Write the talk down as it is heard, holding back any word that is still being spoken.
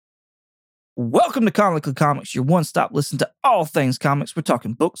Welcome to Comically Comics, your one-stop listen to all things comics. We're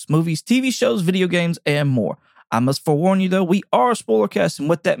talking books, movies, TV shows, video games, and more. I must forewarn you, though, we are a spoilercast, and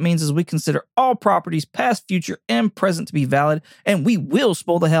what that means is we consider all properties, past, future, and present, to be valid, and we will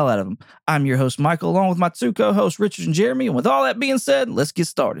spoil the hell out of them. I'm your host, Michael, along with my two co-hosts, Richard and Jeremy, and with all that being said, let's get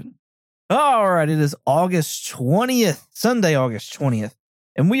started. All right, it is August 20th, Sunday, August 20th,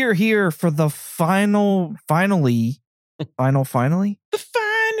 and we are here for the finally? The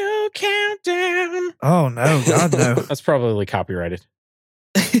final countdown. Oh, no, God, no. That's probably copyrighted.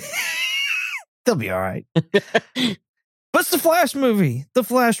 They'll be all right. But it's the Flash movie, the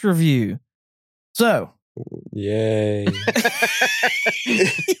Flash review. So. Yay.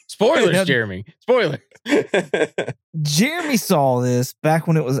 Spoilers, Jeremy. Spoilers. Jeremy saw this back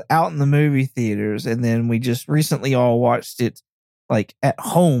when it was out in the movie theaters, and then we just recently all watched it like at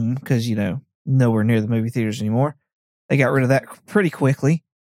home because, you know, nowhere near the movie theaters anymore. They got rid of that pretty quickly.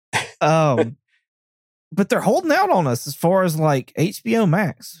 But they're holding out on us as far as like HBO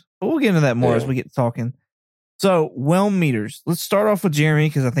Max. But we'll get into that more as we get talking. So, whelm meters. Let's start off with Jeremy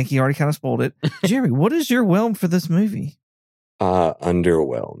because I think he already kind of spoiled it. Jeremy, what is your whelm for this movie?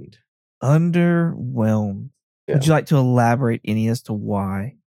 Underwhelmed. Underwhelmed. Yeah. Would you like to elaborate any as to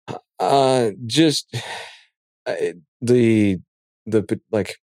why? Just the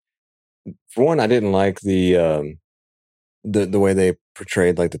like, for one, I didn't like the way they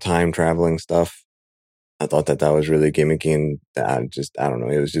portrayed like the time traveling stuff. I thought that was really gimmicky, and I don't know.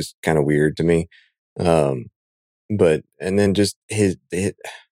 It was just kind of weird to me. But and then just his,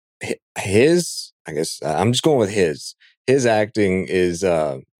 I guess I'm just going with his acting is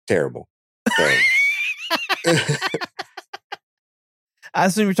terrible. So. I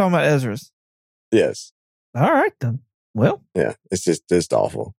assume you're talking about Ezra's. Yes. All right then. Well, yeah, it's just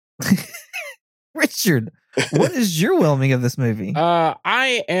awful. Richard, what is your whelming of this movie?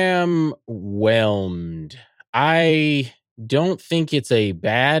 I am whelmed. I don't think it's a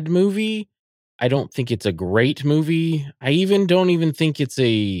bad movie. I don't think it's a great movie. I don't even think it's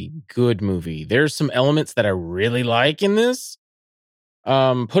a good movie. There's some elements that I really like in this.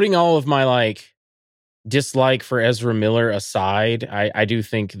 Putting all of my like dislike for Ezra Miller aside, I do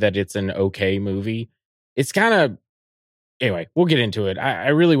think that it's an okay movie. It's kind of, anyway, we'll get into it. I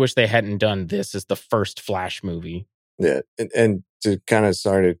really wish they hadn't done this as the first Flash movie. Yeah, and to kind of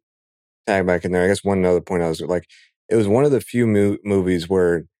start to tag back in there, I guess one other point I was like, it was one of the few movies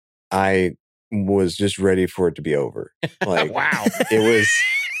where I was just ready for it to be over. Like, wow, it was.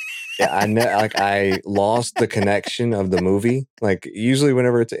 Yeah, I lost the connection of the movie. Like usually,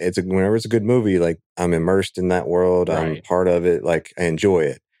 whenever it's a good movie, like I'm immersed in that world. Right. I'm part of it. Like I enjoy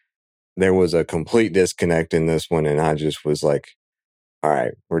it. There was a complete disconnect in this one, and I just was like, "All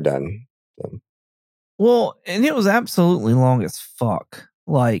right, we're done." So. Well, and it was absolutely long as fuck.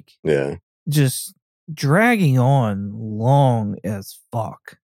 Like, yeah, just dragging on long as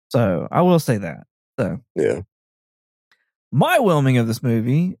fuck. So I will say that. So yeah. My whelming of this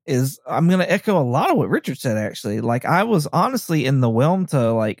movie is, I'm going to echo a lot of what Richard said, actually. Like, I was honestly in the whelm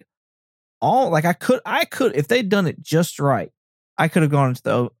to, like, I could, if they'd done it just right, I could have gone into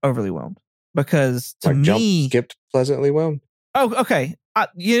the overly whelmed. Because to me... skipped pleasantly whelmed? Oh, okay.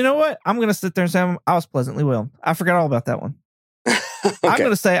 You know what? I'm going to sit there and say I was pleasantly whelmed. I forgot all about that one. Okay. I'm going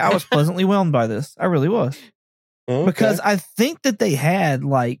to say I was pleasantly whelmed by this. I really was. Okay. Because I think that they had,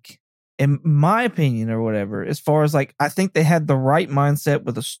 like... in my opinion or whatever, as far as like, I think they had the right mindset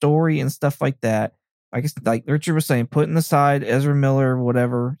with the story and stuff like that. I guess like Richard was saying, putting aside Ezra Miller,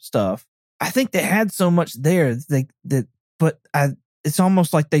 whatever stuff. I think they had so much there it's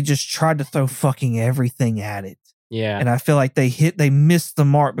almost like they just tried to throw fucking everything at it. Yeah. And I feel like they missed the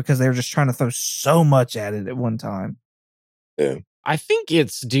mark because they were just trying to throw so much at it at one time. Yeah. I think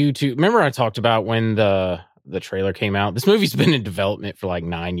it's due to, remember I talked about when the trailer came out. This movie's been in development for like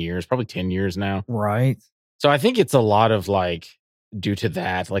 9 years, probably 10 years now. Right. So I think it's a lot of like due to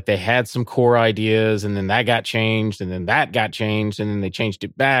that. Like they had some core ideas and then that got changed and then that got changed and then they changed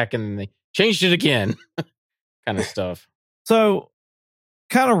it back and then they changed it again kind of stuff. So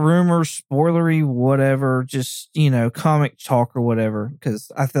kind of rumors, spoilery, whatever, just, you know, comic talk or whatever,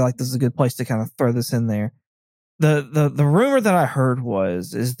 because I feel like this is a good place to kind of throw this in there. The rumor that I heard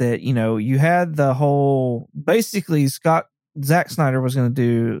is that, you know, you had the whole, basically Zack Snyder was going to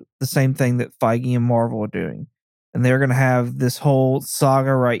do the same thing that Feige and Marvel are doing. And they're going to have this whole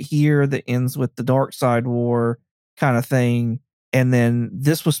saga right here that ends with the Darkseid War kind of thing. And then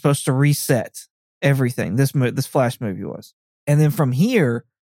this was supposed to reset everything. This Flash movie was. And then from here,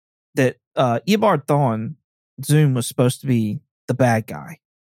 that Eobard Thawne, Zoom, was supposed to be the bad guy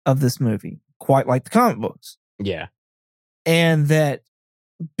of this movie, quite like the comic books. Yeah. And that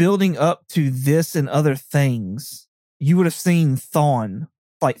building up to this and other things, you would have seen Thawne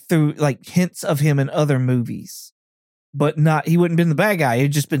like through like hints of him in other movies, but not, he wouldn't have been the bad guy.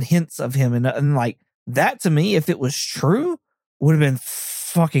 It'd just been hints of him. And like that to me, if it was true, would have been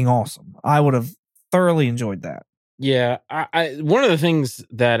fucking awesome. I would have thoroughly enjoyed that. Yeah, I one of the things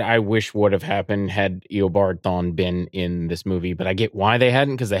that I wish would have happened had Eobard Thawne been in this movie, but I get why they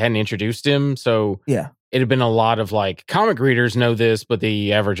hadn't, because they hadn't introduced him. So Yeah. it'd have been a lot of like comic readers know this, but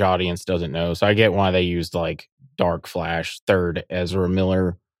the average audience doesn't know. So I get why they used like Dark Flash, third Ezra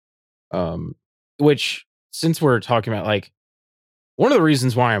Miller. Which, since we're talking about like, one of the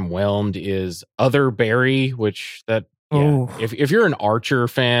reasons why I'm whelmed is Other Barry, which that Oh. if you're an Archer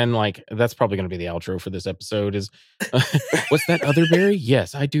fan, like that's probably going to be the outro for this episode. Is what's that Other Barry?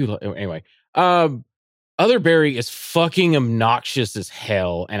 Yes, I do. Anyway, Other Barry is fucking obnoxious as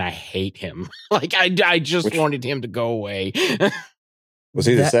hell, and I hate him. Like I just wanted him to go away. Was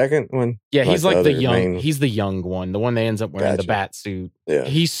he the second one? Yeah, he's like the young. main- He's the young one, the one that ends up wearing the Gotcha. bat suit. Yeah.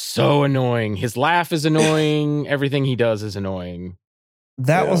 He's so annoying. His laugh is annoying. Everything he does is annoying.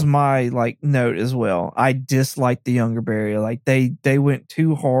 That Yeah. was my like note as well. I disliked the younger Barry. Like they went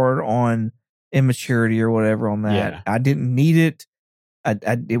too hard on immaturity or whatever on that. Yeah. I didn't need it.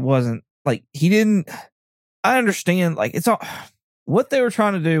 It wasn't like he didn't. I understand. Like it's all what they were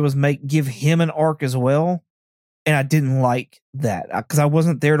trying to do was give him an arc as well, and I didn't like that because I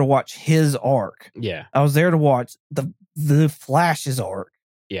wasn't there to watch his arc. Yeah, I was there to watch the Flash's arc,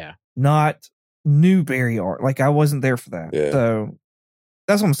 yeah. not new Barry arc. Like I wasn't there for that. Yeah. So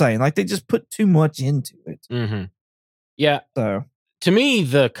that's what I'm saying. Like they just put too much into it. Mm-hmm. Yeah. So To me,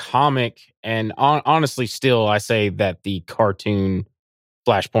 the comic, and honestly, still, I say that the cartoon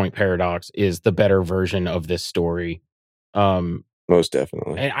Flashpoint Paradox is the better version of this story. Most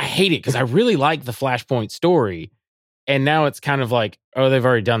definitely. And I hate it because I really like the Flashpoint story. And now it's kind of like, oh, they've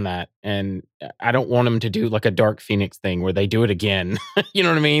already done that. And I don't want them to do like a Dark Phoenix thing where they do it again. You know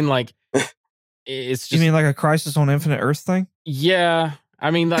what I mean? Like, it's just. you mean like a Crisis on Infinite Earth thing? Yeah.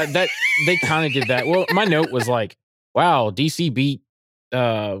 I mean, that they kind of did that. Well, my note was like, wow, DC beat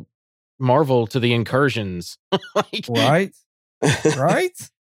Marvel to the incursions. Like, Right? Right?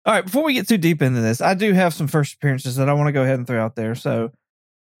 All right, before we get too deep into this, I do have some first appearances that I want to go ahead and throw out there. So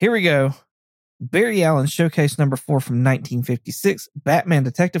here we go. Barry Allen Showcase number 4 from 1956, Batman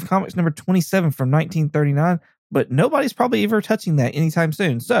Detective Comics number 27 from 1939, but nobody's probably ever touching that anytime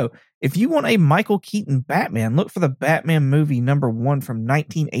soon. So if you want a Michael Keaton Batman, look for the Batman movie number 1 from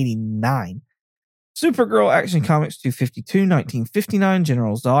 1989. Supergirl Action Comics 252, 1959,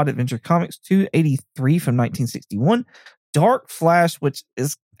 General Zod Adventure Comics 283 from 1961, Dark Flash, which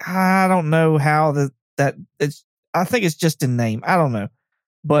is, I don't know how that it's, I think it's just in name. I don't know.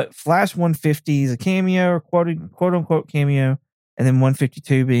 But Flash 150 is a cameo, or quote unquote cameo, and then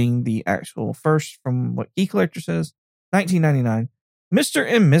 152 being the actual first from what Key Collector says, 1999. Mr.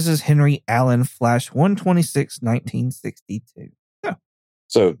 and Mrs. Henry Allen, Flash 126, 1962. Yeah.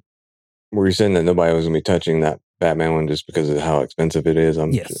 So, were you saying that nobody was going to be touching that Batman one just because of how expensive it is?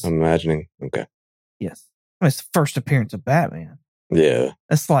 I'm imagining. Okay. Yes. Well, it's the first appearance of Batman. Yeah.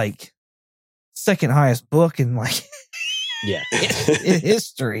 That's like second highest book in like yeah. in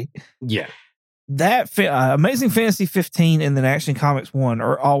history. Yeah. That Amazing Fantasy 15 and then Action Comics 1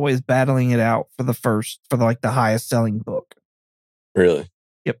 are always battling it out for the highest selling book. Really?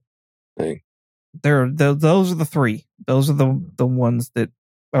 Yep. Dang. Those are the three. Those are the ones that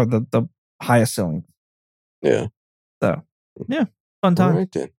are the highest selling. Yeah. So, yeah, fun time. All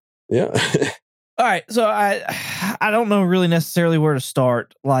right then. Yeah. All right, so I don't know really necessarily where to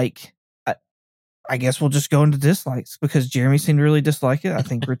start. Like, I guess we'll just go into dislikes because Jeremy seemed to really dislike it. I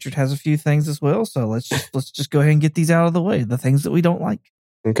think Richard has a few things as well. So let's just go ahead and get these out of the way. The things that we don't like.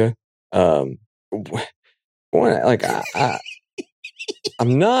 Okay. I'm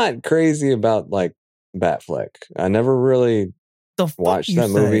not crazy about like Batfleck. I never really watched that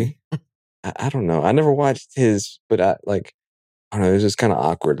movie. I don't know. I never watched his, but I don't know. It was just kind of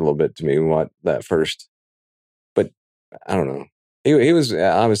awkward a little bit to me. What that first, but I don't know. He was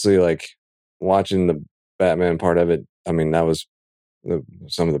obviously like watching the Batman part of it. I mean, that was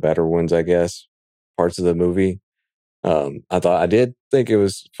some of the better ones, I guess. Parts of the movie. I did think it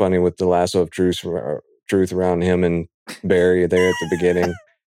was funny with the lasso of truth around him and Barry there at the beginning.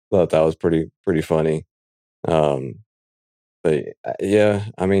 Thought that was pretty funny. But yeah,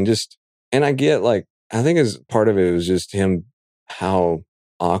 I mean, and I get like, I think as part of it was just him, how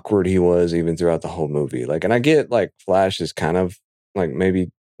awkward he was even throughout the whole movie. Like, and I get like Flash is kind of like maybe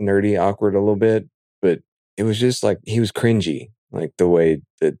nerdy awkward a little bit, but it was just like, he was cringy, like the way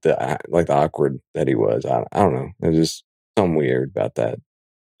that the awkward that he was. I don't know. It was just something weird about that.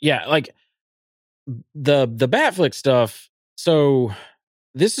 yeah, like the Batfleck stuff. So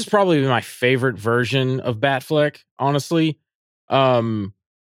this is probably my favorite version of Batfleck, honestly. Um,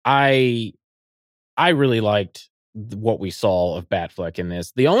 I really liked what we saw of Batfleck in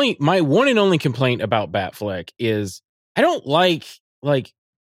this. My one and only complaint about Batfleck is I don't like Ben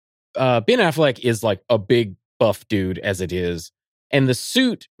Affleck is like a big buff dude as it is, and the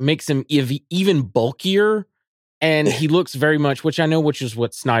suit makes him even bulkier. And he looks very much, which is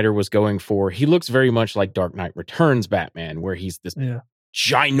what Snyder was going for. He looks very much like Dark Knight Returns Batman, where he's this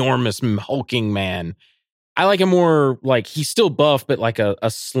ginormous hulking man. I like him more like he's still buff, but like a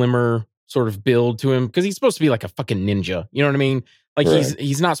slimmer sort of build to him, because he's supposed to be like a fucking ninja. You know what I mean? Like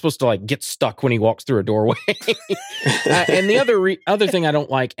he's not supposed to like get stuck when he walks through a doorway. And the other thing I don't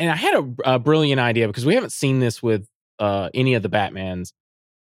like, and I had a brilliant idea because we haven't seen this with any of the Batmans.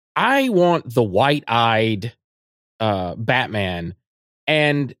 I want the white-eyed Batman,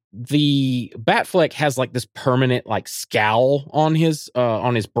 and the Batfleck has like this permanent like scowl on his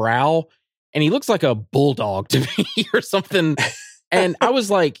brow, and he looks like a bulldog to me or something. And I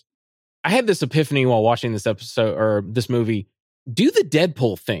was like, I had this epiphany while watching this episode or this movie. Do the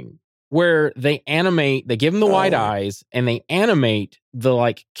Deadpool thing where they give him the white eyes, and they animate the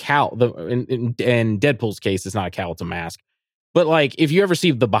like cowl. In Deadpool's case, it's not a cowl, it's a mask. But like, if you ever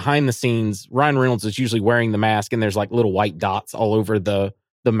see the behind the scenes, Ryan Reynolds is usually wearing the mask, and there's like little white dots all over the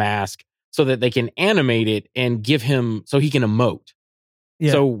mask so that they can animate it and give him so he can emote.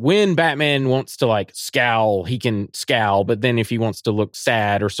 Yeah. So when Batman wants to like scowl, he can scowl. But then if he wants to look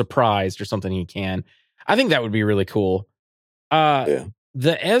sad or surprised or something, he can. I think that would be really cool.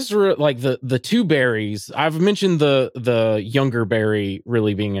 The Ezra, like the two Barrys, I've mentioned the younger Barry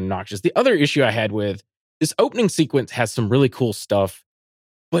really being obnoxious. The other issue I had with this opening sequence has some really cool stuff,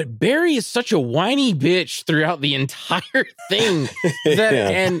 but Barry is such a whiny bitch throughout the entire thing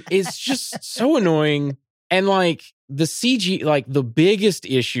and it's just so annoying. And like the CG, like the biggest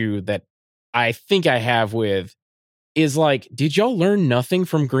issue that I think I have with is like, did y'all learn nothing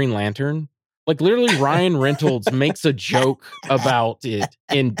from Green Lantern? Like literally Ryan Reynolds makes a joke about it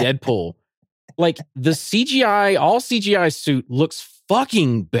in Deadpool. Like the all CGI suit looks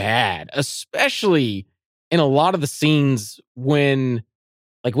fucking bad, especially in a lot of the scenes when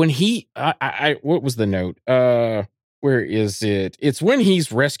he, what was the note? Where is it? It's when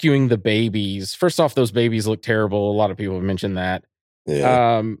he's rescuing the babies. First off, those babies look terrible. A lot of people have mentioned that.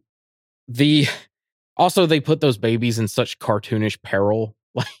 Yeah. Also they put those babies in such cartoonish peril.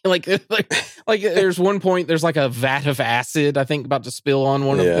 Like there's one point, there's like a vat of acid, I think, about to spill on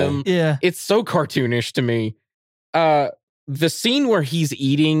one of them. Yeah. It's so cartoonish to me. The scene where he's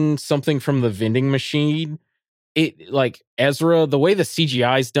eating something from the vending machine, it like Ezra, the way the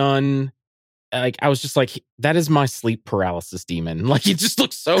CGI's done, like I was just like, that is my sleep paralysis demon. Like it just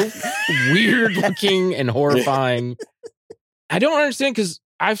looks so weird looking and horrifying. I don't understand, because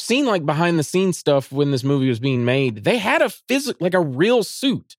I've seen like behind the scenes stuff when this movie was being made. They had like a real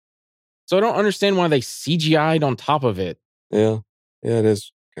suit. So I don't understand why they CGI'd on top of it. Yeah. Yeah, it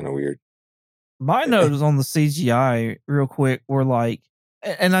is kind of weird. My notes on the CGI real quick were like,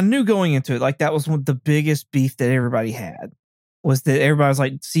 and I knew going into it, like that was one of the biggest beef that everybody had, was that everybody was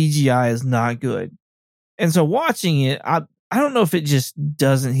like, CGI is not good. And so watching it, I don't know if it just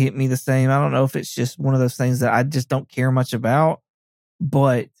doesn't hit me the same. I don't know if it's just one of those things that I just don't care much about.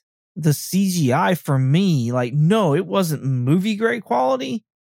 But the CGI for me, like, no, it wasn't movie grade quality,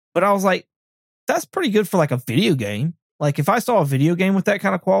 but I was like, that's pretty good for like a video game. Like if I saw a video game with that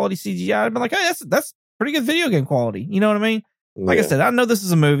kind of quality CGI, I'd be like, hey, that's pretty good video game quality. You know what I mean? Like I said, I know this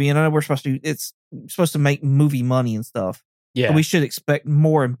is a movie, and I know it's supposed to make movie money and stuff. Yeah. So we should expect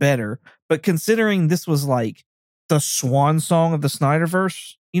more and better. But considering this was like the swan song of the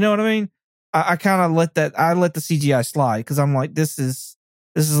Snyderverse, you know what I mean? I kind of let the CGI slide, because I'm like, this is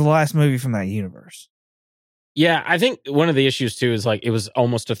the last movie from that universe. Yeah, I think one of the issues too is like it was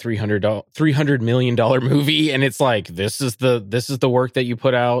almost a $300 million movie, and it's like this is the work that you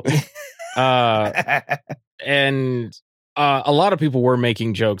put out. And a lot of people were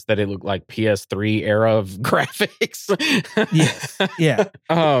making jokes that it looked like PS3 era of graphics. Yeah.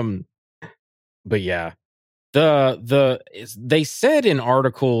 But yeah. They said in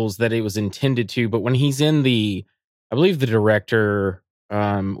articles that it was intended to, but when he's in I believe the director,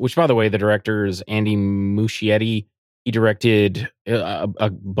 which by the way, the director is Andy Muschietti. He directed a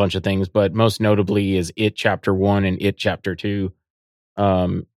bunch of things, but most notably is It Chapter 1 and It Chapter 2.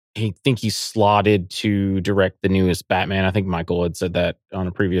 I think he's slotted to direct the newest Batman. I think Michael had said that on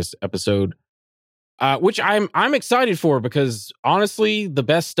a previous episode. Which I'm excited for, because honestly, the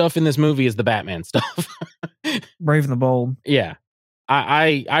best stuff in this movie is the Batman stuff. Brave and the Bold. Yeah.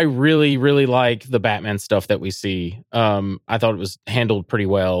 I really, really like the Batman stuff that we see. I thought it was handled pretty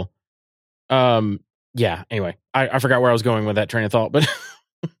well. Yeah, anyway, I forgot where I was going with that train of thought, but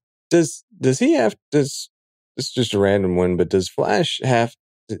does he have this is just a random one, but does Flash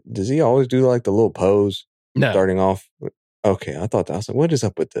does he always do like the little pose no. starting off? Okay, I thought that. I was like, what is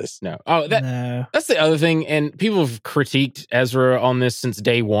up with this? No. Oh, No. that's the other thing. And people have critiqued Ezra on this since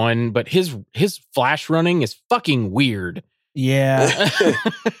day one, but his Flash running is fucking weird. Yeah.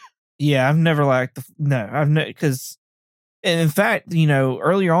 Yeah, I've never liked because, and in fact,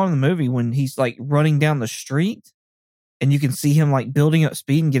 earlier on in the movie when he's like running down the street and you can see him like building up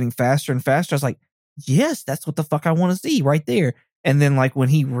speed and getting faster and faster, I was like, yes, that's what the fuck I want to see right there. And then like when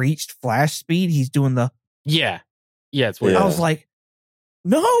he reached Flash speed, he's doing the it's weird. I was like,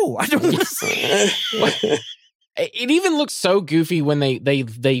 no, I don't want to see. It even looks so goofy when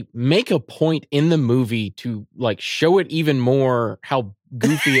they make a point in the movie to like show it even more how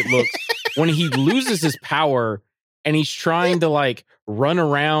goofy it looks when he loses his power and he's trying to like run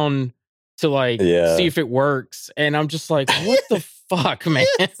around to like see if it works. And I'm just like, what the fuck, man?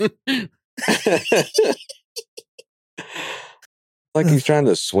 Like he's trying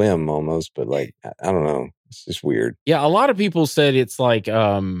to swim almost, but like, I don't know. It's just weird. Yeah, a lot of people said it's like,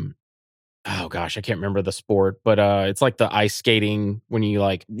 oh gosh, I can't remember the sport, but it's like the ice skating when you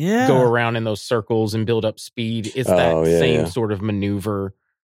like go around in those circles and build up speed. It's that same sort of maneuver.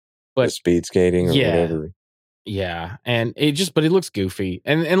 But the speed skating or whatever. Yeah. And but it looks goofy.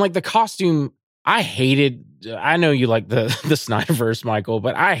 And like the costume, I know you like the Snyderverse, Michael,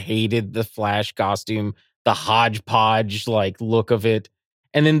 but I hated the Flash costume, the hodgepodge like look of it.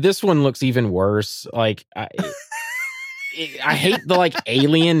 And then this one looks even worse. Like I hate the like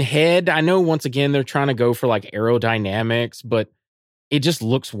alien head. I know once again they're trying to go for like aerodynamics, but it just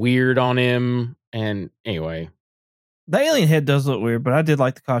looks weird on him. And anyway, the alien head does look weird, but I did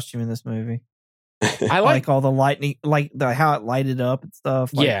like the costume in this movie. I like all the lightning, like how it lighted up and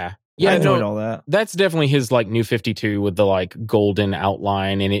stuff. Like, yeah, I enjoyed all that. That's definitely his like New 52 with the like golden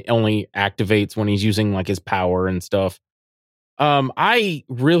outline, and it only activates when he's using like his power and stuff. I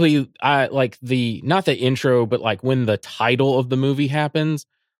like not the intro, but like when the title of the movie happens,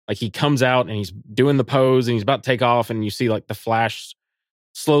 like he comes out and he's doing the pose and he's about to take off, and you see like the Flash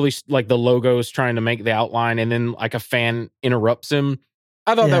slowly, like the logo's trying to make the outline, and then like a fan interrupts him.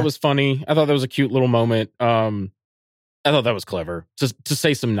 I thought that was funny. I thought that was a cute little moment. I thought that was clever to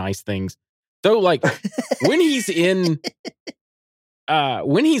say some nice things. Though, like when he's in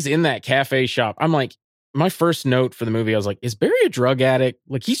that cafe shop, I'm like, my first note for the movie, I was like, is Barry a drug addict?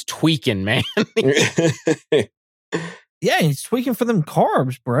 Like he's tweaking, man. Yeah, he's tweaking for them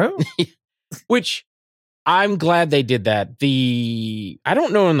carbs, bro. Which I'm glad they did that. I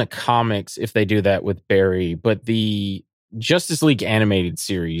don't know in the comics if they do that with Barry, but the Justice League animated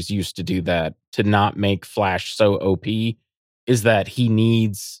series used to do that to not make Flash so OP, is that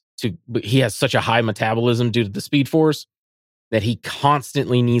he has such a high metabolism due to the Speed Force that he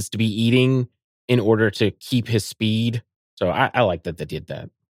constantly needs to be eating in order to keep his speed. So I like that they did that.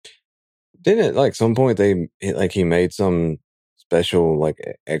 Didn't it, like some point he made some special like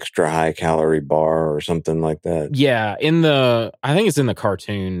extra high calorie bar or something like that? Yeah, I think it's in the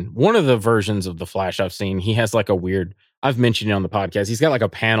cartoon. One of the versions of the Flash I've seen, he has like I've mentioned it on the podcast. He's got like a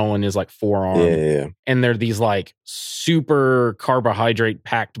panel in his like forearm. Yeah. And they're these like super carbohydrate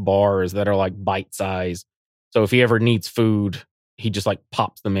packed bars that are like bite size. So if he ever needs food, he just like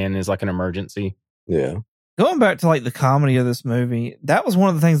pops them in as like an emergency. Yeah. Going back to like the comedy of this movie, that was one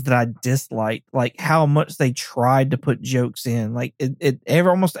of the things that I disliked, like how much they tried to put jokes in, like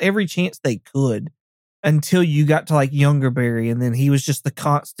almost every chance they could, until you got to like Younger Barry, and then he was just the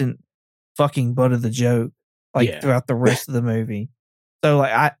constant fucking butt of the joke, throughout the rest of the movie. So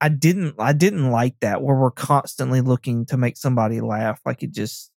like I didn't like that, where we're constantly looking to make somebody laugh. Like it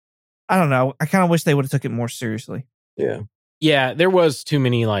just, I don't know. I kind of wish they would have took it more seriously. Yeah. Yeah, there was too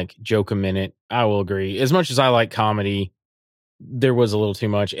many like joke a minute. I will agree. As much as I like comedy, there was a little too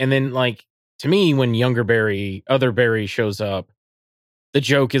much. And then like to me, when other Barry shows up, the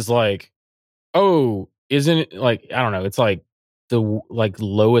joke is like, oh, isn't it like, I don't know, it's like the like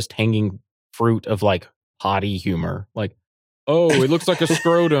lowest hanging fruit of like potty humor. Like, oh, it looks like a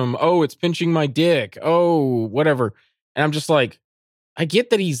scrotum. Oh, it's pinching my dick. Oh, whatever. And I'm just like, I get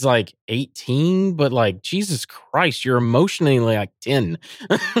that he's like 18, but like, Jesus Christ, you're emotionally like 10.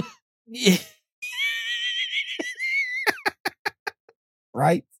 Yeah.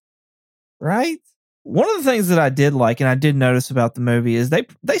 Right. One of the things that I did like, and I did notice about the movie, is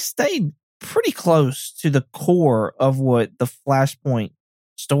they stayed pretty close to the core of what the Flashpoint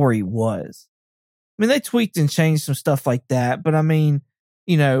story was. mean, they tweaked and changed some stuff like that, but I mean,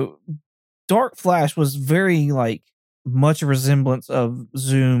 you know, Dark Flash was very like much a resemblance of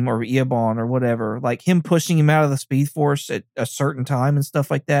Zoom or Eobon or whatever. Like him pushing him out of the Speed Force at a certain time and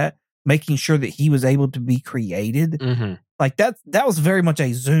stuff like that, making sure that he was able to be created. Mm-hmm. Like that was very much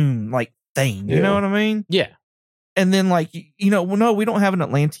a Zoom like thing. You know what I mean? Yeah. And then like, you know, well, no, we don't have an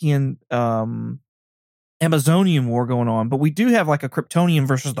Atlantean Amazonian war going on, but we do have like a Kryptonian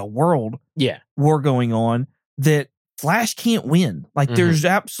versus the world war going on that Flash can't win. Like there's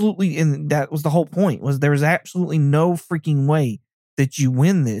absolutely, and that was the whole point, was there's absolutely no freaking way that you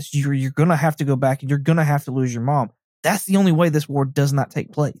win this. You're going to have to go back and you're going to have to lose your mom. That's the only way this war does not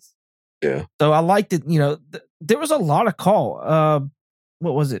take place. Yeah. So I liked it. You know, there was a lot of call.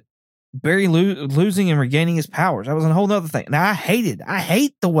 What was it? Barry losing and regaining his powers. That was a whole nother thing. Now I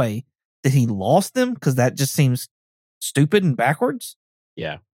hate the way that he lost them, because that just seems stupid and backwards.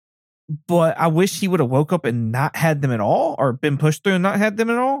 Yeah. But I wish he would have woke up and not had them at all, or been pushed through and not had them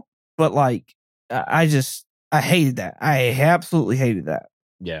at all. But like, I hated that. I absolutely hated that.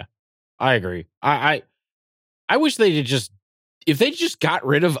 Yeah, I agree. I wish they did just, if they just got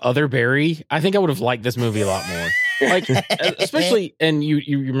rid of other Barry, I think I would have liked this movie a lot more. Like, especially, and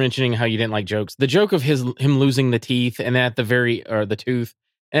you're mentioning how you didn't like jokes. The joke of him losing the teeth and the tooth,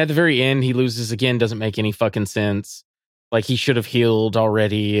 and at the very end he loses again doesn't make any fucking sense. Like he should have healed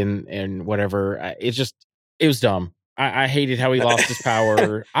already and whatever. It was dumb. I hated how he lost his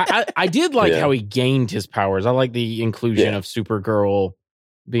power. I did like how he gained his powers. I like the inclusion of Supergirl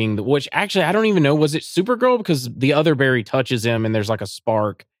being which actually I don't even know, was it Supergirl, because the other Barry touches him and there's like a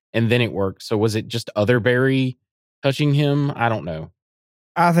spark and then it works. So was it just other Barry touching him? I don't know.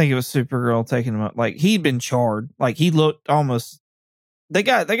 I think it was Supergirl taking him up. Like he'd been charred. Like he looked almost. They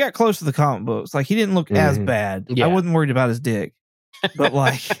got close to the comic books. Like he didn't look as bad. Yeah. I wasn't worried about his dick, but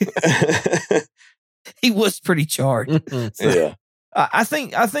like he was pretty charred. So, I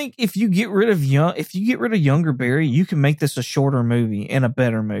think if you get rid of younger Barry, you can make this a shorter movie and a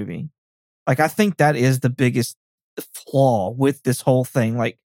better movie. Like I think that is the biggest flaw with this whole thing.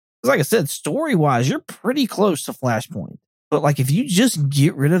 Like I said, story wise, you're pretty close to Flashpoint. But like if you just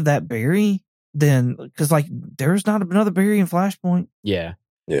get rid of that Barry, then because like there's not another Barry in Flashpoint. Yeah.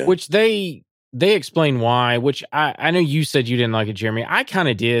 Which they explain why, which I know you said you didn't like it, Jeremy. I kind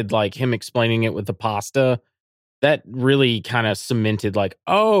of did. Like him explaining it with the pasta, that really kind of cemented like,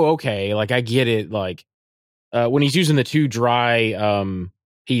 oh, okay, like I get it. Like when he's using the two dry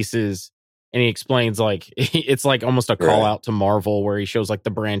pieces and he explains like it's like almost a call out to Marvel where he shows like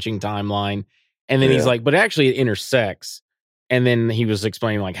the branching timeline, and then he's like, but actually it intersects. And then he was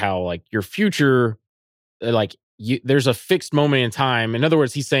explaining like how like your future, like there's a fixed moment in time. In other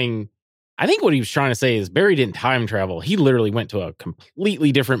words, he's saying, I think what he was trying to say is Barry didn't time travel. He literally went to a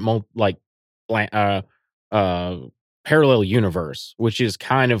completely different parallel universe, which is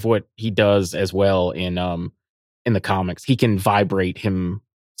kind of what he does as well in the comics. He can vibrate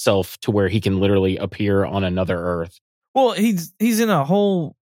himself to where he can literally appear on another Earth. Well, he's in a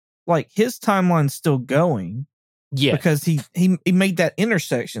whole, like his timeline's still going. Yeah, because he made that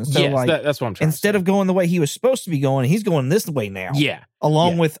intersection. So like that's what I'm trying. Instead of going the way he was supposed to be going, he's going this way now. Yeah,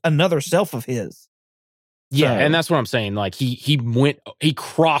 along with another self of his. Yeah, so, and that's what I'm saying. Like he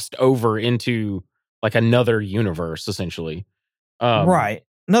crossed over into like another universe, essentially. Right,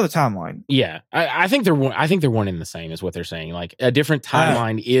 another timeline. Yeah, I think they're one in the same, is what they're saying. Like a different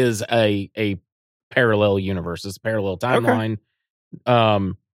timeline is a parallel universe. It's a parallel timeline.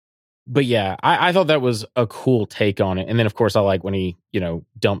 Okay. But yeah, I thought that was a cool take on it. And then of course I like when he,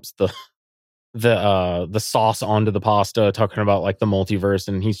 dumps the sauce onto the pasta, talking about like the multiverse,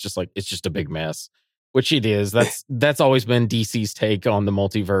 and he's just like, it's just a big mess, which it is. That's always been DC's take on the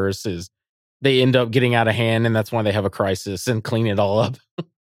multiverse, is they end up getting out of hand, and that's why they have a crisis and clean it all up.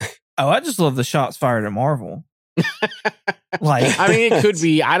 Oh, I just love the shots fired at Marvel. Like, I mean, it could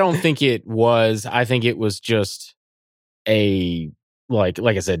be. I don't think it was. I think it was just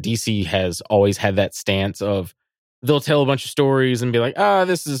like I said, DC has always had that stance of they'll tell a bunch of stories and be like,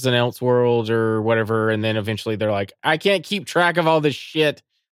 this is an Elseworld or whatever. And then eventually they're like, I can't keep track of all this shit.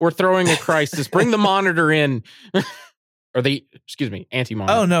 We're throwing a crisis. Bring the Monitor in. Or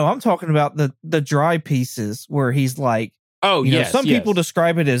Anti-Monitor. Oh, no, I'm talking about the dry pieces where he's like, some people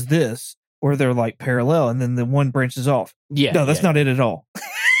describe it as this, where they're like parallel and then the one branches off. Yeah. No, that's not it at all.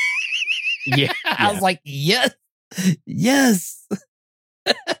 Yeah. I was like, yes.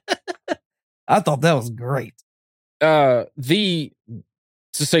 I thought that was great. To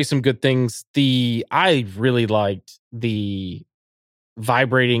say some good things, I really liked the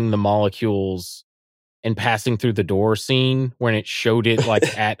vibrating the molecules and passing through the door scene when it showed it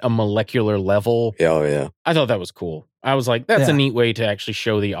like at a molecular level. Oh, yeah. I thought that was cool. I was like, that's Yeah. a neat way to actually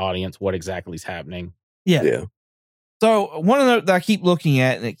show the audience what exactly is happening. Yeah. So one of the that I keep looking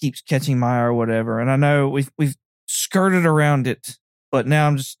at and it keeps catching my eye or whatever, and I know we've skirted around it, but now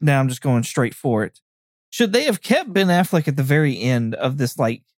I'm just going straight for it. Should they have kept Ben Affleck at the very end of this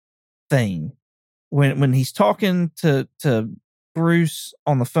like thing when he's talking to Bruce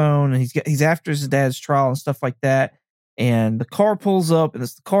on the phone and he's after his dad's trial and stuff like that, and the car pulls up and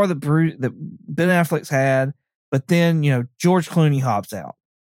it's the car that Ben Affleck's had, but then George Clooney hops out.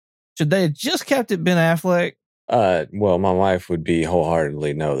 Should they have just kept it Ben Affleck? Well, my wife would be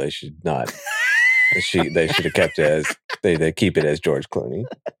wholeheartedly no. They should not. They should have kept it as they keep it as George Clooney.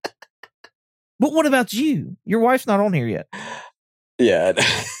 But what about you? Your wife's not on here yet. Yeah.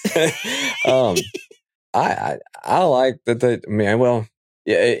 I like that.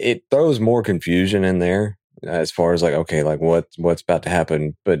 It throws more confusion in there as far as like, okay, like what's about to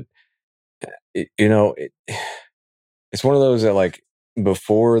happen. But it's one of those that like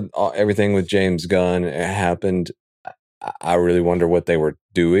before everything with James Gunn happened, I really wonder what they were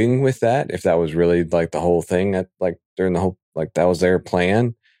doing with that. If that was really like the whole thing at like during the whole, like that was their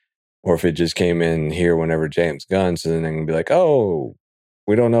plan, or if it just came in here whenever James Gunn. So then they can be like, oh,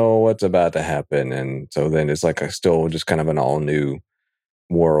 we don't know what's about to happen. And so then it's like still just kind of an all new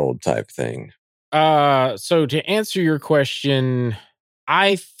world type thing. So to answer your question,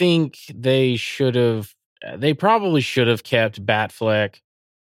 I think they probably should have kept Batfleck.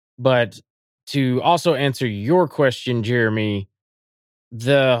 But to also answer your question, Jeremy,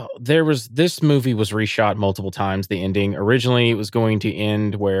 this movie was reshot multiple times. The ending originally it was going to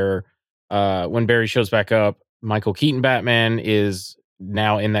end where when Barry shows back up, Michael Keaton Batman is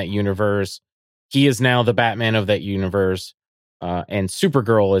now in that universe. He is now the Batman of that universe, and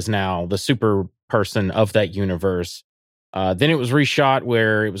Supergirl is now the super person of that universe. Then it was reshot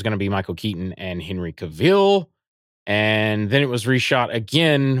where it was going to be Michael Keaton and Henry Cavill. And then it was reshot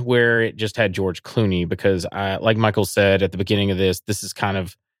again where it just had George Clooney because, like Michael said at the beginning of this is kind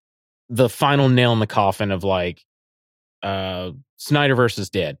of the final nail in the coffin of like Snyderverse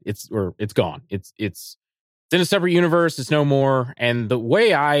is dead. It's gone. It's in a separate universe. It's no more. And the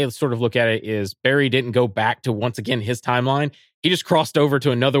way I sort of look at it is Barry didn't go back to once again his timeline. He just crossed over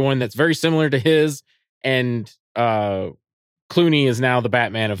to another one that's very similar to his, and Clooney is now the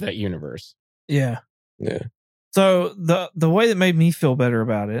Batman of that universe. Yeah. Yeah. So the way that made me feel better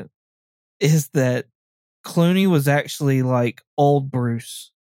about it is that Clooney was actually like old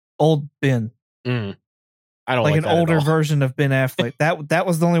Bruce, old Ben. I don't like an that older at all. version of Ben Affleck. That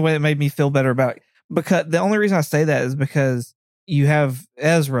was the only way that made me feel better about it. Because the only reason I say that is because you have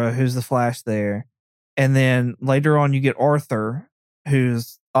Ezra, who's the Flash there, and then later on you get Arthur,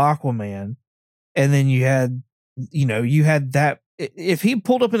 who's Aquaman, and then you had that. If he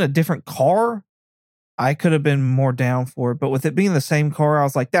pulled up in a different car, I could have been more down for it. But with it being the same car, I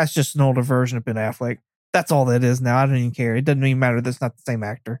was like, that's just an older version of Ben Affleck. That's all that is now. I don't even care. It doesn't even matter that it's not the same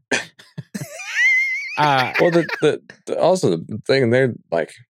actor. Well, also the thing there,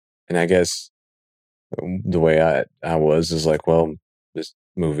 like, and I guess the way I was is like, well, this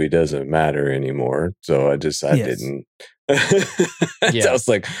movie doesn't matter anymore, so I didn't. Yeah. I was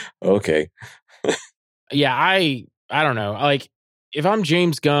like, okay. Yeah, I don't know. Like, if I'm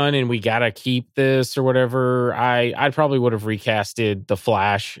James Gunn and we gotta keep this or whatever, I probably would have recasted the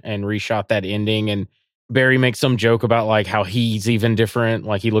Flash and reshot that ending. And Barry makes some joke about like how he's even different.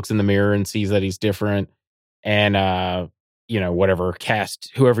 Like he looks in the mirror and sees that he's different. And whatever,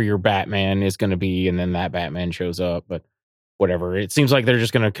 cast whoever your Batman is going to be, and then that Batman shows up. But whatever, it seems like they're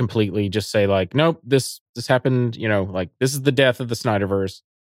just going to completely just say like, nope, this happened. Like this is the death of the Snyderverse.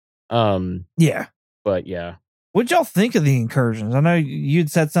 Yeah. But yeah. What'd y'all think of the incursions? I know you'd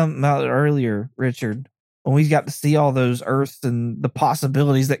said something about it earlier, Richard, when we got to see all those Earths and the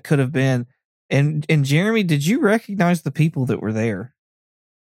possibilities that could have been. And Jeremy, did you recognize the people that were there?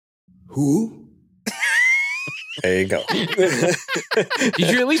 Who? There you go. Did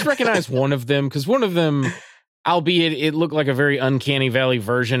you at least recognize one of them? Because one of them, albeit it looked like a very Uncanny Valley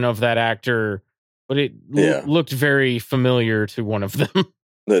version of that actor, but it looked very familiar to one of them.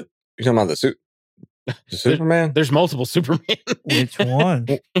 You're talking about the Superman? There's multiple Superman. Which one?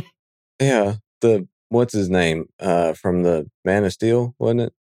 Yeah. What's his name? From the Man of Steel, wasn't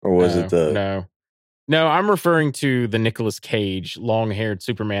it? Or was it the... No, I'm referring to the Nicolas Cage long-haired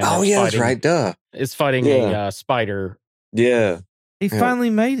Superman. Oh, yeah, that's right. Duh. Is fighting a spider. Yeah. He finally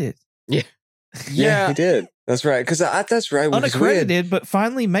made it. Yeah. Yeah, he did. That's right. Because that's right. Unaccredited, but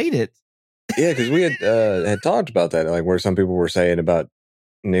finally made it. Yeah, because we had talked about that, like where some people were saying about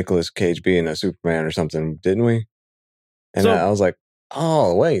Nicolas Cage being a Superman or something, didn't we? And So- I was like,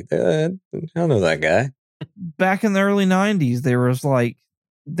 oh wait, I don't know that guy. Back in the early 90s, there was like,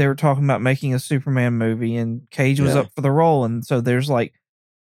 they were talking about making a Superman movie, and Cage was Yeah. up for the role. And so there's like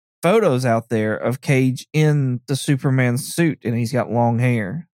photos out there of Cage in the Superman suit, and he's got long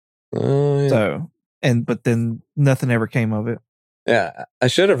hair. Oh yeah. So, but then nothing ever came of it. Yeah, I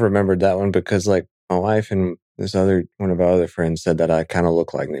should have remembered that one because like my wife and one of our other friends said that I kind of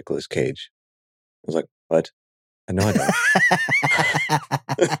look like Nicolas Cage. I was like, what? No, I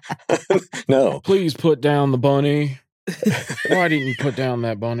don't. No. Please put down the bunny. Why didn't you put down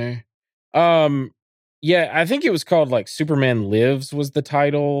that bunny? Yeah, I think it was called like Superman Lives was the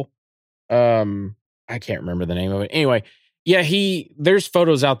title. I can't remember the name of it. Anyway, yeah, there's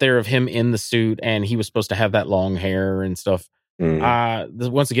photos out there of him in the suit, and he was supposed to have that long hair and stuff.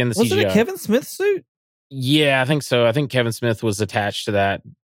 Once again, the Was CGI. it a Kevin Smith suit? Yeah, I think so. I think Kevin Smith was attached to that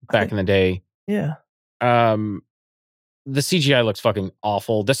back in the day. Yeah. The CGI looks fucking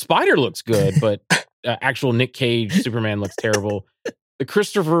awful. The spider looks good, but actual Nick Cage Superman looks terrible. The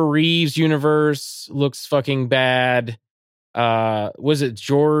Christopher Reeves universe looks fucking bad. Was it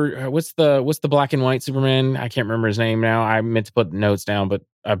George? What's the black and white Superman? I can't remember his name now. I meant to put notes down, but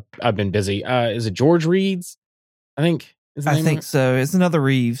I've been busy. Is it George Reeves? I think. Is the I name think of it? so. It's another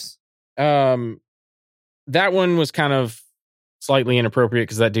Reeves. That one was kind of slightly inappropriate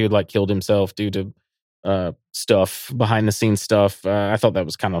because that dude like killed himself due to stuff, behind the scenes stuff. I thought that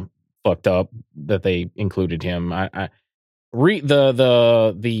was kind of fucked up that they included him.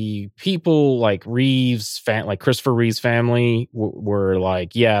 The people like Reeves, like Christopher Reeves' family were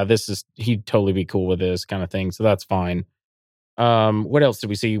like, yeah, he'd totally be cool with this kind of thing. So that's fine. What else did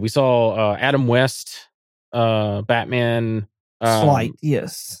we see? We saw Adam West, Batman. Slight,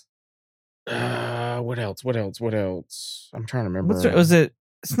 yes. What else? I'm trying to remember.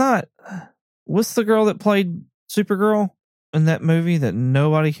 It's not. What's the girl that played Supergirl in that movie that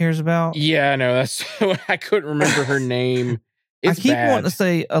nobody cares about? Yeah, no, that's I couldn't remember her name. It's I keep bad. wanting to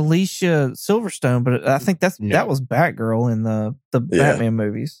say Alicia Silverstone, but I think that was Batgirl in the Batman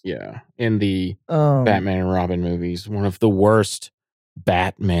movies. Yeah, in the Batman and Robin movies, one of the worst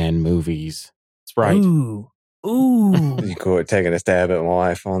Batman movies. That's right. Ooh. You quit taking a stab at my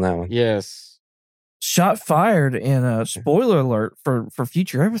wife on that one. Yes. Shot fired, and spoiler alert for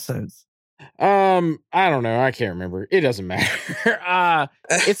future episodes. I don't know. I can't remember. It doesn't matter.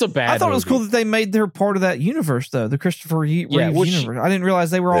 It's a bad. I thought movie. it was cool that they made her part of that universe, though, the Christopher Reeves universe. I didn't realize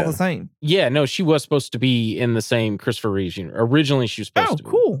they were all the same. Yeah, no, she was supposed to be in the same Christopher Reeves universe. Originally, she was supposed to. Oh,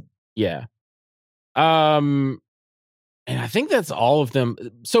 cool. Yeah. And I think that's all of them.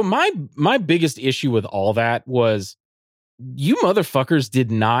 So my biggest issue with all that was you motherfuckers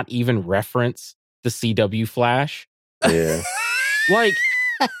did not even reference the CW Flash. Yeah. Like,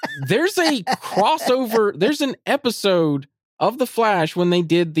 there's a crossover. There's an episode of The Flash when they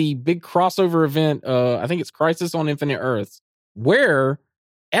did the big crossover event. I think it's Crisis on Infinite Earths, where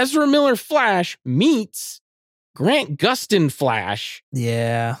Ezra Miller Flash meets Grant Gustin Flash.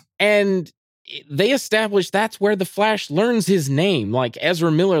 Yeah. And they established that's where the Flash learns his name. Like,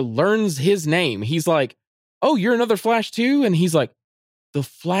 Ezra Miller learns his name. He's like, oh, you're another Flash too? And he's like, the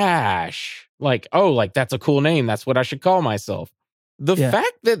Flash. Like, oh, like, that's a cool name. That's what I should call myself. The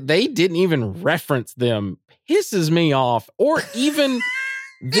fact that they didn't even reference them pisses me off. Or even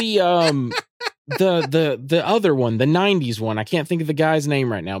the other one, the 90s one. I can't think of the guy's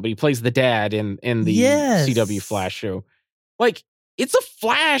name right now, but he plays the dad in the CW Flash show. Like, it's a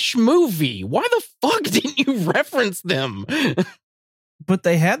Flash movie. Why the fuck didn't you reference them? But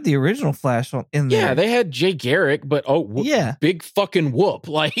they had the original Flash in there. Yeah, they had Jay Garrick, but big fucking whoop.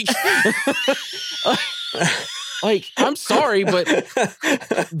 Like, like, I'm sorry, but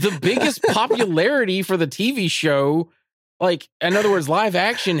the biggest popularity for the TV show, like, in other words, live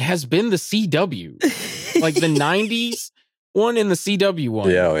action, has been the CW. Like, the 90s one and the CW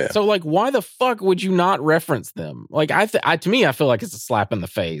one. Yeah. So, like, why the fuck would you not reference them? Like, to me, I feel like it's a slap in the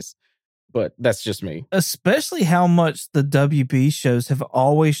face. But that's just me. Especially how much the WB shows have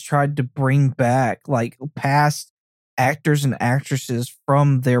always tried to bring back like past actors and actresses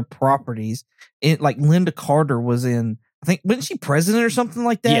from their properties. Like Linda Carter was in, I think, wasn't she president or something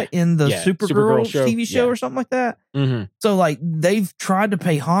like that in the Supergirl TV show or something like that? Mm-hmm. So like they've tried to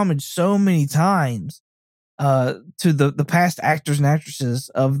pay homage so many times to the past actors and actresses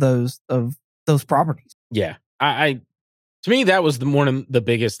of those properties. Yeah, I to me that was one of the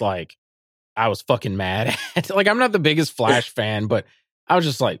biggest, like, I was fucking mad at. Like, I'm not the biggest Flash fan, but I was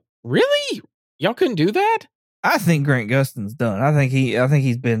just like, really? Y'all couldn't do that? I think Grant Gustin's done. I think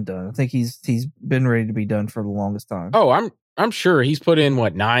he's been done. I think he's been ready to be done for the longest time. Oh, I'm sure he's put in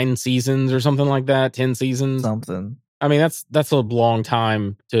 9 seasons or something like that, 10 seasons. Something. I mean, that's a long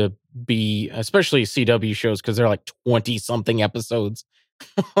time to be, especially CW shows, because they're like 20 something episodes,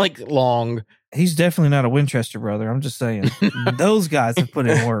 like long. He's definitely not a Winchester brother. I'm just saying. Those guys have put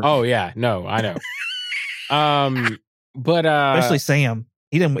in work. Oh yeah, no, I know. But especially Sam.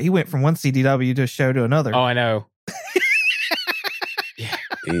 He went from one CW to a show to another. Oh, I know. Yeah,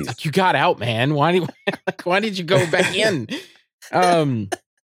 like, you got out, man. Why did you go back in?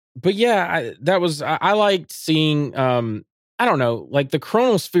 But yeah, I liked seeing. I don't know, like the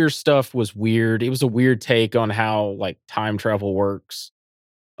Chronosphere stuff was weird. It was a weird take on how like time travel works.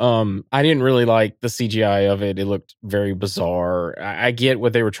 I didn't really like the CGI of it. It looked very bizarre. I get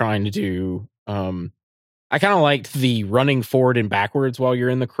what they were trying to do. I kind of liked the running forward and backwards while you're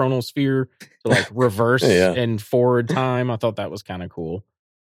in the Chronosphere to like reverse and forward time. I thought that was kind of cool.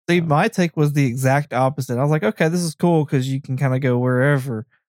 See, my take was the exact opposite. I was like, okay, this is cool because you can kind of go wherever.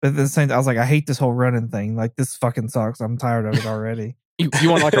 But at the same time, I was like, I hate this whole running thing. Like, this fucking sucks. I'm tired of it already. You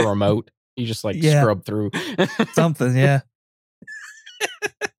want like a remote? You just like scrub through something, yeah.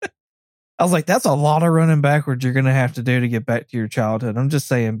 I was like, that's a lot of running backwards you're gonna have to do to get back to your childhood. I'm just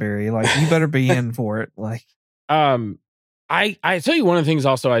saying, Barry. Like, you better be in for it. Like, I tell you one of the things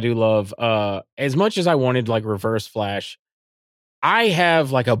also I do love. As much as I wanted like Reverse Flash, I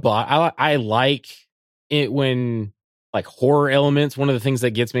have like I like it when like horror elements. One of the things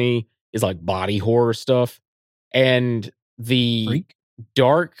that gets me is like body horror stuff, and the freak?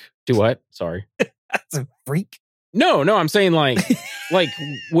 Dark. Do what? Sorry, that's a freak. No, I'm saying like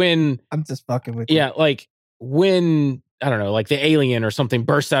when I'm just fucking with you. Yeah, like when I don't know, like the alien or something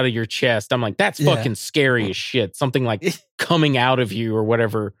bursts out of your chest. I'm like, that's fucking scary as shit. Something like coming out of you or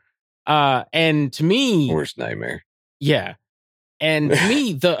whatever. And to me, worst nightmare. Yeah, and to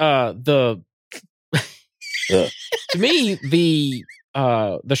me to me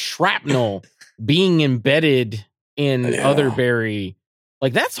the shrapnel being embedded in Otherberry,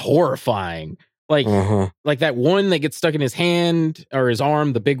 like that's horrifying. Like, like that one that gets stuck in his hand or his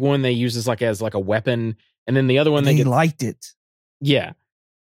arm, the big one they use as a weapon, and then the other one they liked it. Yeah,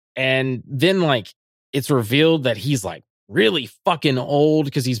 and then like it's revealed that he's like really fucking old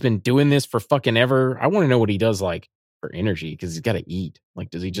because he's been doing this for fucking ever. I want to know what he does like for energy because he's got to eat. Like,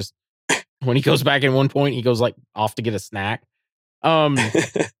 does he just when he goes back at one point he goes like off to get a snack?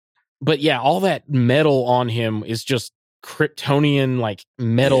 But yeah, all that metal on him is just Kryptonian like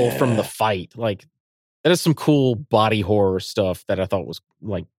metal from the fight. Like that is some cool body horror stuff that I thought was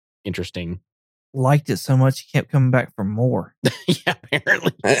like interesting. Liked it so much he kept coming back for more. Yeah,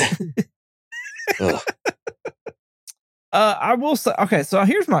 apparently. I will say, okay, so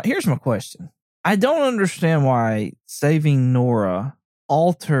here's my question. I don't understand why saving Nora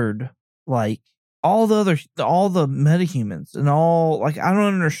altered like all the metahumans and all, like, I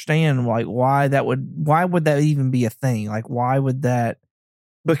don't understand like why would that even be a thing? Like, why would that?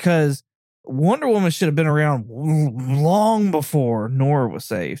 Because Wonder Woman should have been around long before Nora was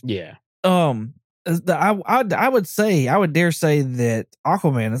saved. Yeah. I would dare say that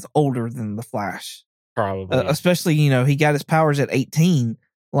Aquaman is older than the Flash. Probably. Especially, he got his powers at 18.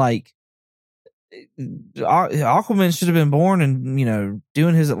 Like, Aquaman should have been born and,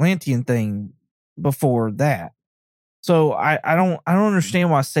 doing his Atlantean thing before that. So I don't understand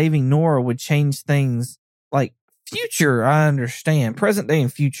why saving Nora would change things. Like, future, I understand. Present day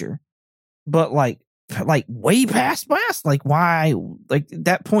and future. But like way past, like why, like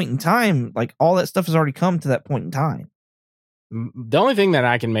that point in time, like all that stuff has already come to that point in time. The only thing that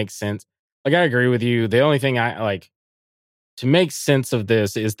I can make sense, like I agree with you. The only thing I like to make sense of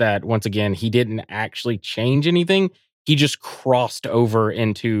this is that once again, he didn't actually change anything. He just crossed over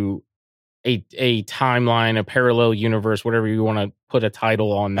into a timeline, a parallel universe, whatever you want to put a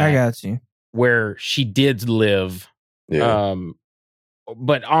title on that. I got you. Where she did live. Yeah.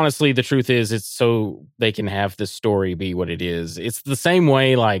 But honestly, the truth is it's so they can have this story be what it is. It's the same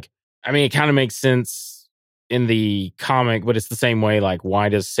way, like, I mean, it kind of makes sense in the comic, but it's the same way, like, why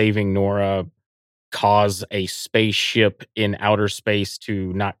does saving Nora cause a spaceship in outer space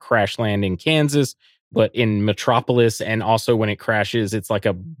to not crash land in Kansas, but in Metropolis? And also when it crashes, it's like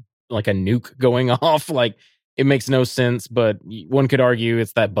a nuke going off. Like, it makes no sense, but one could argue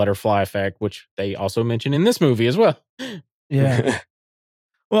it's that butterfly effect, which they also mention in this movie as well. Yeah.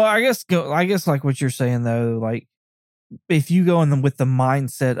 Well, I guess like what you're saying though, like if you go in with the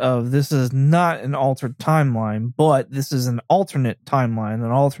mindset of this is not an altered timeline, but this is an alternate timeline,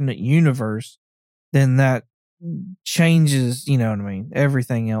 an alternate universe, then that changes, you know what I mean,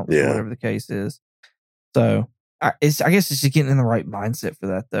 everything else, whatever the case is. So I guess it's just getting in the right mindset for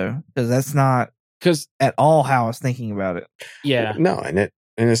that though, because that's not because at all how I was thinking about it. yeah, No,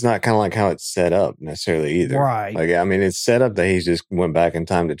 and it's not kind of like how it's set up necessarily either. Right. Like, I mean, it's set up that he's just went back in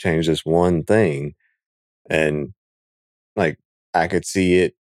time to change this one thing. And like, I could see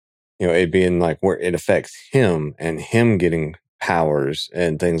it, it being like where it affects him and him getting powers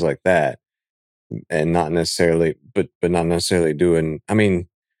and things like that. And not necessarily, but not necessarily doing, I mean,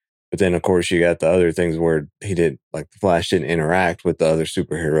 but then of course you got the other things where he did, like the Flash didn't interact with the other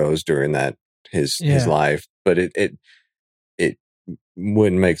superheroes during his life, but it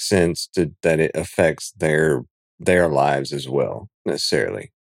wouldn't make sense that it affects their lives as well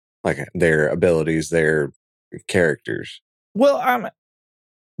necessarily, like their abilities, their characters. Well,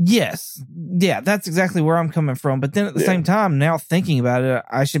 yes, yeah, that's exactly where I'm coming from. But then at the same time, now thinking about it,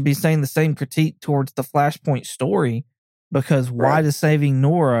 I should be saying the same critique towards the Flashpoint story, because why does saving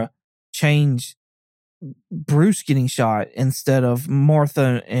Nora change Bruce getting shot instead of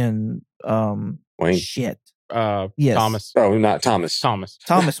Martha and Wayne? Shit. Yes. Thomas. Oh, not Thomas.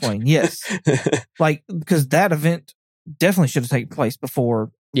 Thomas Wayne, yes. Like, because that event definitely should have taken place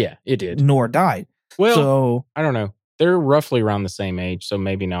before it did. Nora died. Well, so I don't know. They're roughly around the same age, so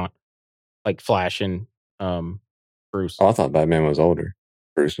maybe not. Like Flash and Bruce. Oh, I thought Batman was older.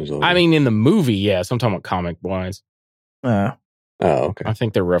 Bruce was older. I mean, in the movie, yes. I'm talking about comic wise. Oh, okay. I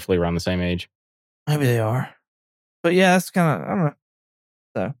think they're roughly around the same age. Maybe they are. But yeah, that's kind of, I don't know.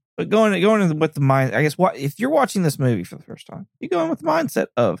 So, but going in with the mind, I guess, if you're watching this movie for the first time, you go in with the mindset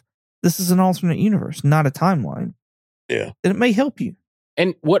of this is an alternate universe, not a timeline. Yeah. Then it may help you.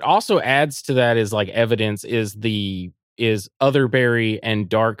 And what also adds to that is like evidence is Other Barry and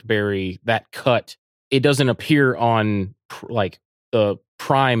Dark Barry, that cut. It doesn't appear on like the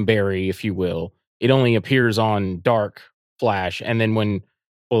Prime Barry, if you will. It only appears on Dark Flash. And then when,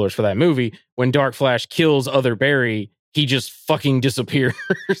 spoilers for that movie, when Dark Flash kills Other Barry, he just fucking disappears.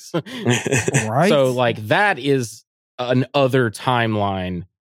 Right. So like that is an other timeline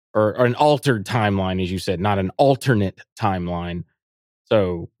or an altered timeline, as you said, not an alternate timeline.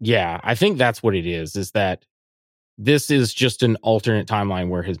 So yeah, I think that's what it is that this is just an alternate timeline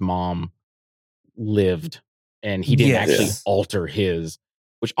where his mom lived and he didn't actually alter his,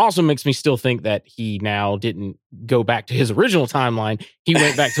 which also makes me still think that he now didn't go back to his original timeline. He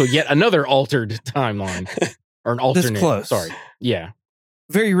went back to yet another altered timeline or an alternate. This close. Sorry. Yeah.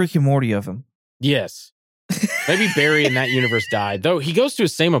 Very Rick and Morty of him. Yes. Maybe Barry in that universe died, though he goes to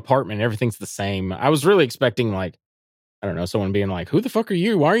his same apartment and everything's the same. I was really expecting like, I don't know, someone being like, who the fuck are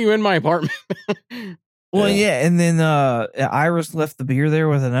you? Why are you in my apartment? Well, yeah. And then Iris left the beer there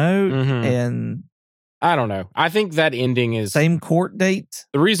with a note. And I don't know. I think that ending is same court date.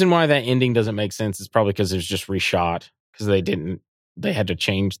 The reason why that ending doesn't make sense is probably because it was just reshot, because they had to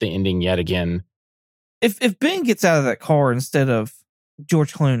change the ending yet again. If Ben gets out of that car instead of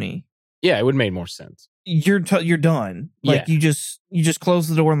George Clooney, yeah, it would have made more sense. You're done. Like you just close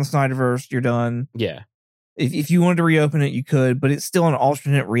the door in the Snyderverse. You're done. Yeah. If you wanted to reopen it, you could, but it's still an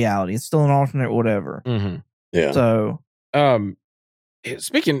alternate reality. It's still an alternate whatever. Yeah. So,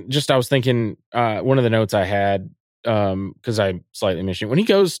 speaking, I was thinking, one of the notes I had, because I slightly mentioned when he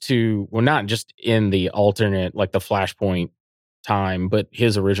goes to, well, not just in the alternate, like the Flashpoint time, but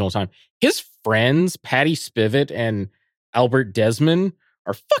his original time, his friends, Patty Spivot and Albert Desmond,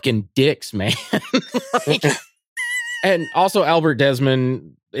 are fucking dicks, man. Like, and also Albert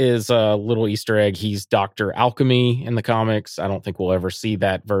Desmond is a little Easter egg. He's Dr. Alchemy in the comics. I don't think we'll ever see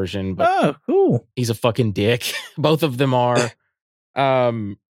that version, but cool. He's a fucking dick. Both of them are.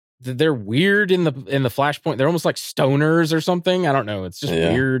 They're weird in the Flashpoint. They're almost like stoners or something. I don't know. It's just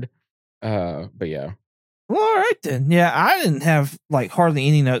weird. But yeah. Well, all right then. Yeah, I didn't have like hardly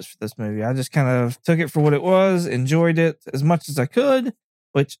any notes for this movie. I just kind of took it for what it was, enjoyed it as much as I could,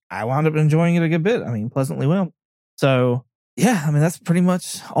 which I wound up enjoying it a good bit. I mean, pleasantly well. So yeah, I mean, that's pretty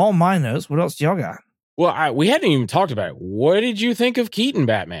much all my notes. What else do y'all got? Well, we hadn't even talked about it. What did you think of Keaton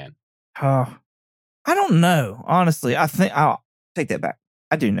Batman? I don't know. Honestly, I think I'll take that back.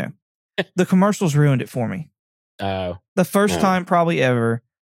 I do know. The commercials ruined it for me. The first time probably ever,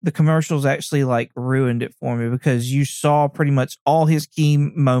 the commercials actually like ruined it for me, because you saw pretty much all his key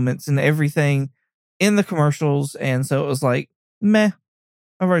moments and everything in the commercials. And so it was like, meh,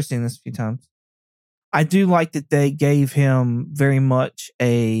 I've already seen this a few times. I do like that they gave him very much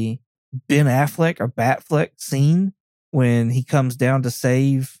a Ben Affleck or Batfleck scene when he comes down to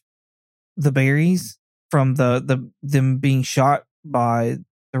save the berries from them being shot by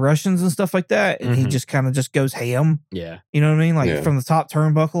the Russians and stuff like that. And he just kind of just goes ham. Yeah. You know what I mean? Like from the top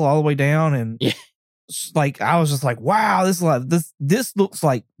turnbuckle all the way down. And like, I was just like, wow, this looks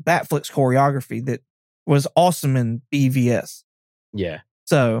like Batfleck's choreography that was awesome in BVS. Yeah.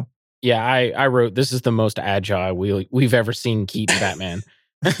 So Yeah, I wrote this is the most agile we've ever seen Keaton Batman.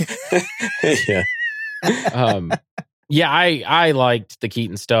 Yeah. Yeah, I liked the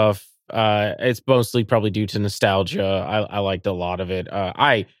Keaton stuff. It's mostly probably due to nostalgia. I liked a lot of it.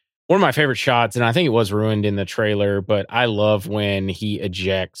 One of my favorite shots, and I think it was ruined in the trailer, but I love when he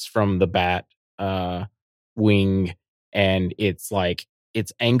ejects from the bat wing, and it's like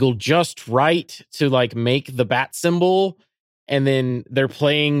it's angled just right to like make the bat symbol, and then they're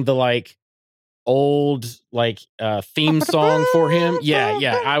playing the like old like theme song for him.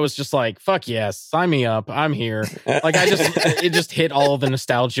 Yeah. I was just like, fuck yes, sign me up. I'm here. Like it just hit all of the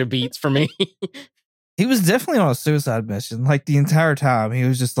nostalgia beats for me. He was definitely on a suicide mission. Like the entire time, he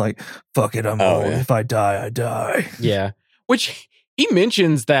was just like, "Fuck it, I'm old. If I die, I die." Yeah, which he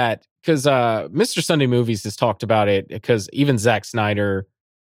mentions that because Mr. Sunday Movies has talked about it because even Zack Snyder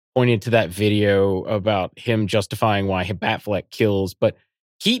pointed to that video about him justifying why Batfleck kills, but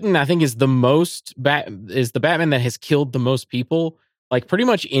Keaton, I think, is the Batman that has killed the most people. Like pretty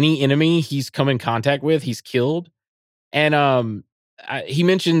much any enemy he's come in contact with, he's killed. And he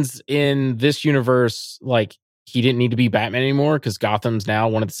mentions in this universe, like he didn't need to be Batman anymore because Gotham's now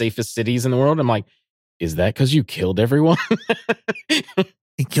one of the safest cities in the world. I'm like, is that because you killed everyone?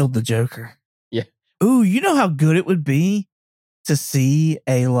 He killed the Joker. Yeah. Ooh, you know how good it would be to see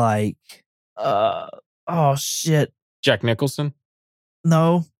a like, oh shit, Jack Nicholson.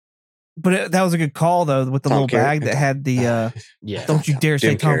 No, but that was a good call though with the Tom little Carey. bag that had the. Yeah. Don't you dare say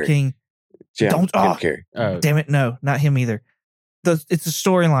Jim Tom Carrey. King. Jim Don't. Carrey. Damn it! No, not him either. It's a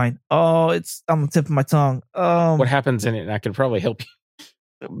storyline. Oh, it's on the tip of my tongue. What happens in it? And I could probably help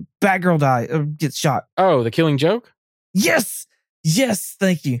you. Batgirl gets shot. Oh, the Killing Joke. Yes.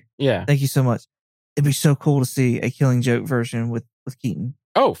 Thank you. Yeah. Thank you so much. It'd be so cool to see a Killing Joke version with Keaton.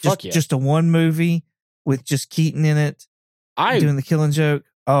 Oh, fuck yeah! Just a one movie with just Keaton in it. Doing the Killing Joke.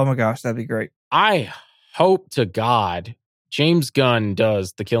 Oh my gosh, that'd be great. I hope to God James Gunn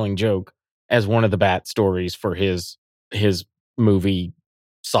does the Killing Joke as one of the Bat stories for his movie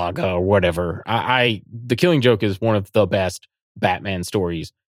saga or whatever. The Killing Joke is one of the best Batman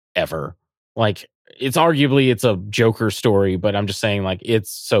stories ever. Like it's a Joker story, but I'm just saying like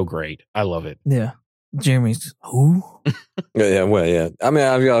it's so great. I love it. Yeah. Jeremy's who? Yeah, well, yeah. I mean,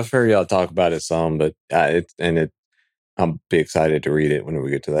 I've heard y'all talk about it some, but I'll be excited to read it when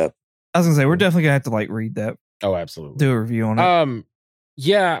we get to that. I was gonna say we're definitely gonna have to like read that. Oh, absolutely. Do a review on it.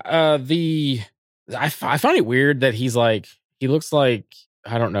 Yeah. I find it weird that he's like he looks like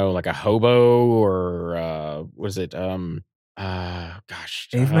I don't know like a hobo or was it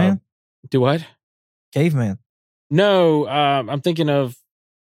Caveman? Do what? Caveman. No, I'm thinking of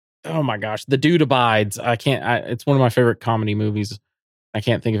oh my gosh, The Dude Abides. It's one of my favorite comedy movies. I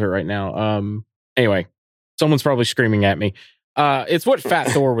can't think of it right now. Anyway, someone's probably screaming at me. It's what Fat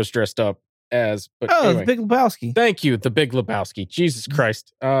Thor was dressed up as. But anyway. The Big Lebowski. Thank you, The Big Lebowski. Jesus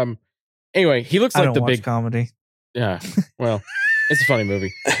Christ. Anyway, he looks like the big comedy. Yeah, well, it's a funny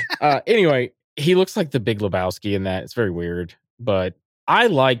movie. Anyway, he looks like the Big Lebowski in that. It's very weird, but I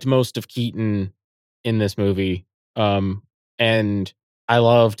liked most of Keaton in this movie. And I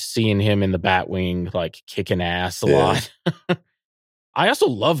loved seeing him in the Batwing, like kicking ass a lot. I also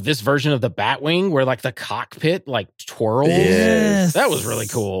love this version of the Batwing where like the cockpit like twirls. Yes. That was really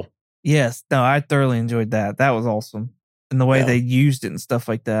cool. Yes. No, I thoroughly enjoyed that. That was awesome. And the way they used it and stuff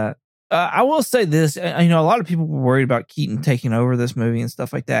like that. I will say this, a lot of people were worried about Keaton taking over this movie and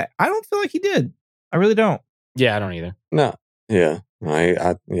stuff like that. I don't feel like he did. I really don't. Yeah, I don't either. No. Yeah.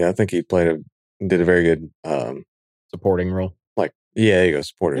 I think he did a very good supporting role. Like, yeah, you go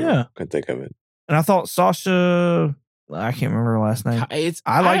supporting role. Yeah. Couldn't think of it. And I thought Sasha, I can't remember her last name.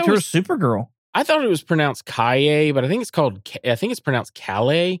 I liked her as Supergirl. I thought it was pronounced Kaye, but I think it's pronounced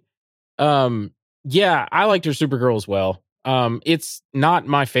Calais. Yeah, I liked her Supergirl as well. It's not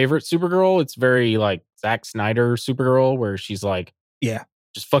my favorite Supergirl. It's very like Zack Snyder Supergirl, where she's like,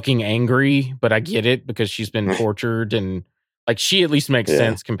 just fucking angry. But I get it because she's been tortured, and like she at least makes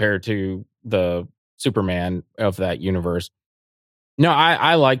sense compared to the Superman of that universe. No,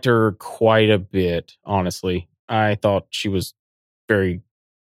 I liked her quite a bit. Honestly, I thought she was very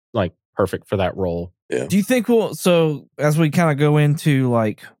like perfect for that role. Yeah. Do you think so as we kind of go into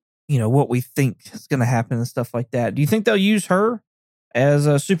like, what we think is going to happen and stuff like that, do you think they'll use her as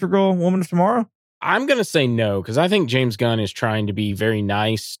a Supergirl Woman of Tomorrow? I'm going to say no, because I think James Gunn is trying to be very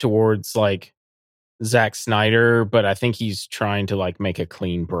nice towards like Zack Snyder, but I think he's trying to like make a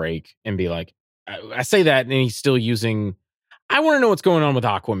clean break and be like, I say that and he's still using, I want to know what's going on with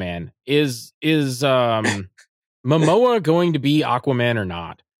Aquaman. Is Momoa going to be Aquaman or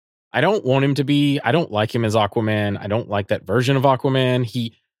not? I don't want him to be. I don't like him as Aquaman. I don't like that version of Aquaman.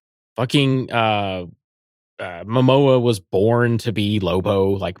 fucking Momoa was born to be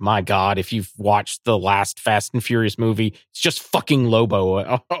Lobo. Like, my God, if you've watched the last Fast and Furious movie, it's just fucking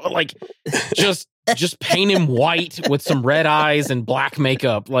Lobo. Like, just paint him white with some red eyes and black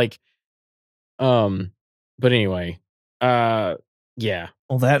makeup. Like, but anyway, yeah.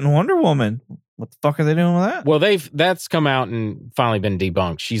 Well, that and Wonder Woman. What the fuck are they doing with that? Well, that's come out and finally been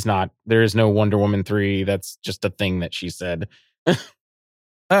debunked. She's not. There is no Wonder Woman 3. That's just a thing that she said.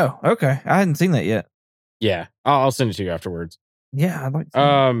 Oh, okay. I hadn't seen that yet. Yeah, I'll send it to you afterwards. Yeah, I'd like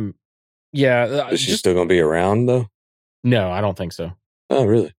to. Yeah. Is she still going to be around though? No, I don't think so. Oh,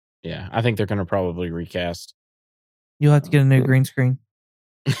 really? Yeah, I think they're going to probably recast. You'll have to get a new green screen.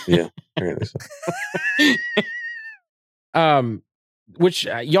 Yeah. Apparently so. Which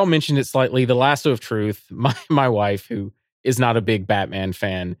y'all mentioned it slightly. The Lasso of Truth. My wife, who is not a big Batman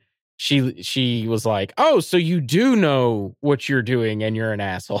fan, she was like, "Oh, so you do know what you're doing, and you're an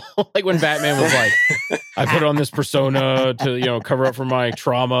asshole." Like when Batman was like, "I put on this persona to cover up for my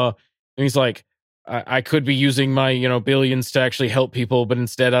trauma," and he's like, I could be using my billions to actually help people, but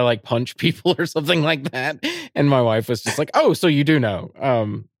instead I like punch people or something like that. And my wife was just like, "Oh, so you do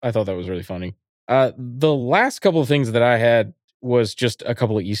know." I thought that was really funny. The last couple of things that I had was just a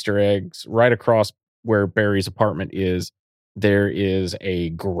couple of Easter eggs. Right across where Barry's apartment is, there is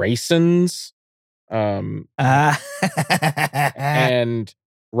a Grayson's. And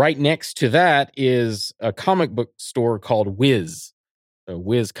right next to that is a comic book store called Wiz.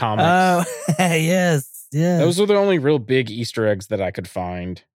 Wiz Comics. Oh, yes. Those are the only real big Easter eggs that I could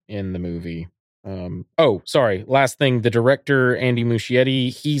find in the movie. Sorry. Last thing, the director, Andy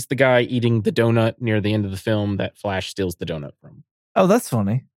Muschietti, he's the guy eating the donut near the end of the film that Flash steals the donut from. Oh, that's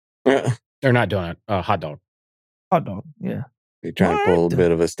funny. Yeah. Or not donut, hot dog. Hot dog, yeah. You're trying to pull a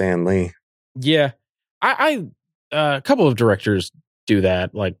bit of a Stan Lee. Yeah. I a couple of directors do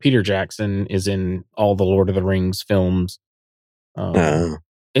that. Like Peter Jackson is in all the Lord of the Rings films.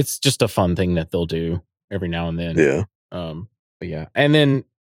 It's just a fun thing that they'll do every now and then. Yeah. But yeah. And then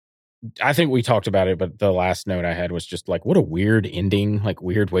I think we talked about it, but the last note I had was just like, what a weird ending, like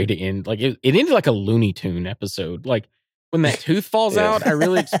weird way to end. Like it ended like a Looney Tune episode. Like when that tooth falls out, I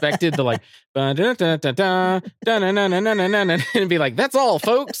really expected to like, and be like, that's all,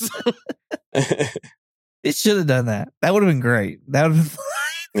 folks. It should have done that. That would have been great. That would have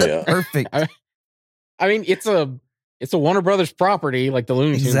been perfect. I mean, it's a Warner Brothers property, like the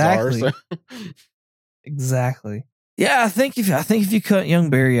Looney Tunes are. So. Exactly. Yeah, I think if you cut Young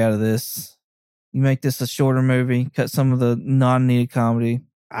Barry out of this, you make this a shorter movie, cut some of the non-needed comedy.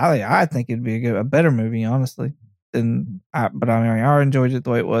 I think it'd be a better movie, honestly. But I enjoyed it the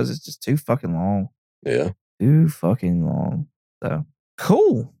way it was. It's just too fucking long. Yeah, too fucking long. So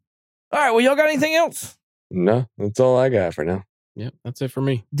cool. All right. Well, y'all got anything else? No, that's all I got for now. Yep, that's it for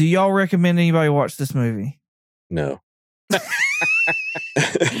me. Do y'all recommend anybody watch this movie? No.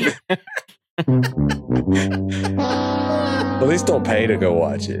 At least don't pay to go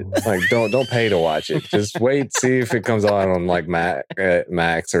watch it. Like don't pay to watch it. Just wait, see if it comes on like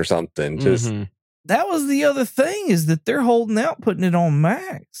Max or something. Just that was the other thing, is that they're holding out putting it on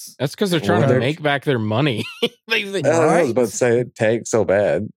Max. That's because they're trying to make back their money. I was about to say it takes so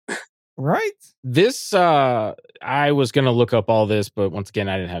bad. Right. This I was gonna look up all this, but once again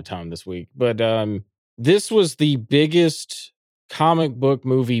I didn't have time this week. But this was the biggest comic book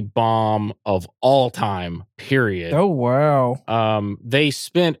movie bomb of all time, period. Oh wow. They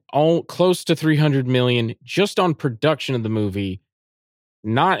spent close to $300 million just on production of the movie,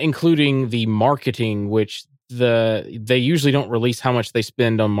 not including the marketing, which they usually don't release how much they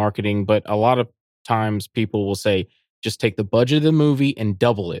spend on marketing, but a lot of times people will say just take the budget of the movie and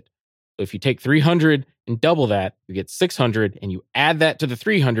double it. So if you take 300 and double that, you get 600, and you add that to the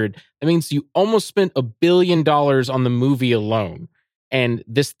 300, that means you almost spent $1 billion on the movie alone. And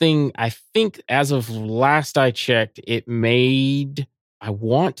this thing, I think as of last I checked, it made, I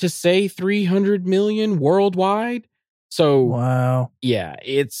want to say 300 million worldwide. So wow. Yeah,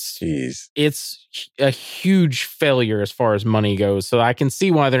 it's a huge failure as far as money goes. So I can see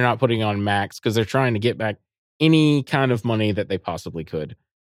why they're not putting on Max, because they're trying to get back any kind of money that they possibly could.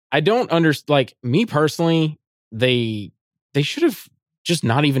 I don't understand. Like me personally, they should have just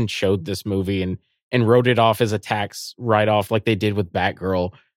not even showed this movie and wrote it off as a tax write-off like they did with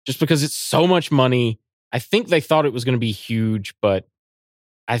Batgirl, just because it's so much money. I think they thought it was going to be huge, but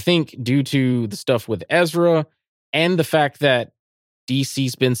I think due to the stuff with Ezra and the fact that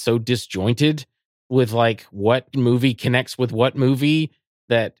DC's been so disjointed with like what movie connects with what movie,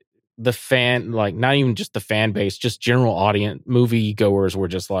 that the fan, like not even just the fan base, just general audience movie goers were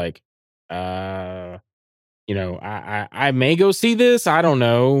just like, I may go see this. I don't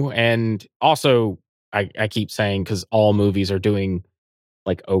know. And also, I keep saying, because all movies are doing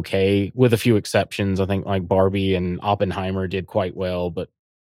like okay, with a few exceptions. I think like Barbie and Oppenheimer did quite well, but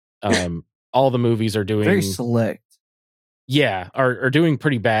all the movies are doing Very select. Yeah, are doing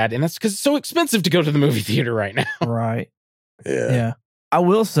pretty bad, and that's because it's so expensive to go to the movie theater right now. Right. Yeah. Yeah. I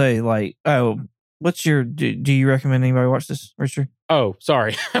will say, like, what's your, do you recommend anybody watch this, Richard? Oh,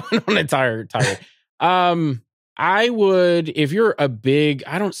 sorry. I went on an entire I would, if you're a big,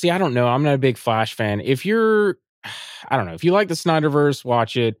 I don't know. I'm not a big Flash fan. If you're, I don't know. If you like the Snyderverse,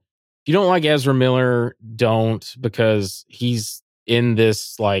 watch it. If you don't like Ezra Miller, don't, because he's in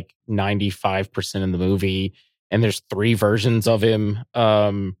this like 95% of the movie, and there's 3 versions of him.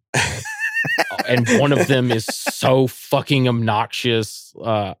 And one of them is so fucking obnoxious.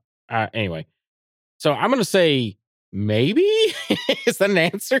 Anyway, so I'm going to say maybe. Is that an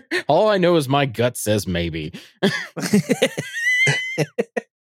answer? All I know is my gut says maybe.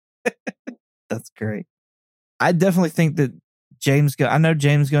 That's great. I definitely think that I know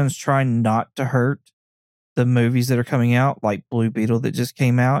James Gunn's trying not to hurt the movies that are coming out, like Blue Beetle that just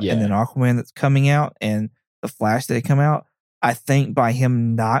came out, Yeah. and then Aquaman that's coming out, and The Flash that come out. I think by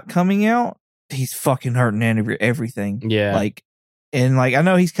him not coming out, he's fucking hurting everything. Yeah. I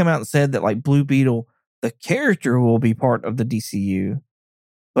know he's come out and said that like Blue Beetle, the character, will be part of the DCU,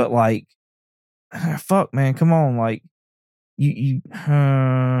 but like, fuck, man, come on, like,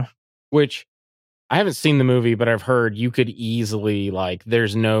 Which I haven't seen the movie, but I've heard you could easily, like,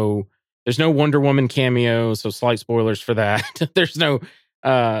 there's no Wonder Woman cameo, so slight spoilers for that. There's no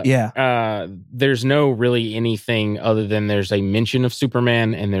there's no really anything other than there's a mention of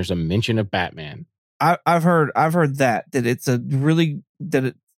Superman and there's a mention of Batman. I've heard that it's a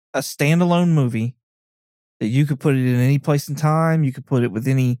standalone movie that you could put it in any place and time. You could put it with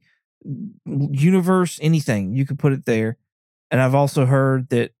any universe, anything. You could put it there. And I've also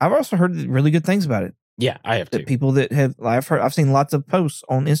heard really good things about it. Yeah, I have that people that have, I've seen lots of posts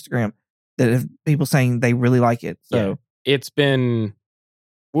on Instagram that have people saying they really like it. So yeah, it's been,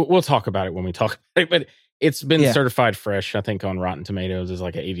 we'll talk about it when we talk about it, but it's been certified fresh. I think on Rotten Tomatoes is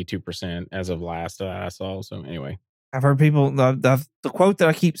like an 82% as of last I saw. So anyway, I've heard people, the quote that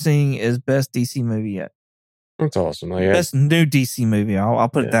I keep seeing is best DC movie yet. That's awesome. Best new DC movie. I'll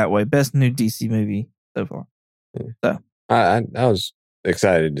put it that way. Best new DC movie so far. Yeah. So I was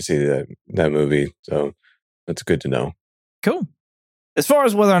excited to see that movie. So that's good to know. Cool. As far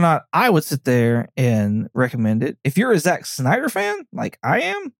as whether or not I would sit there and recommend it, if you're a Zack Snyder fan, like I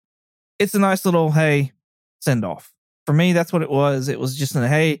am, it's a nice little, hey, send off. For me, that's what it was. It was just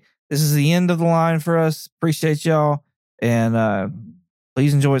hey, this is the end of the line for us. Appreciate y'all. And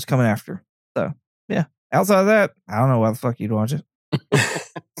please enjoy what's coming after. So, yeah. Outside of that, I don't know why the fuck you'd watch it.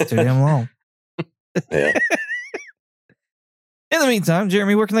 It's too damn long. Yeah. In the meantime,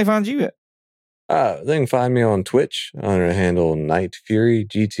 Jeremy, where can they find you at? They can find me on Twitch under the handle Night Fury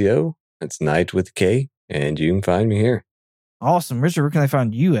GTO. That's Night with K, and you can find me here. Awesome. Richard, where can they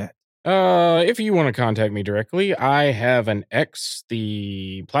find you at? If you want to contact me directly, I have an X,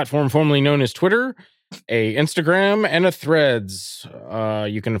 the platform formerly known as Twitter, a Instagram, and a Threads.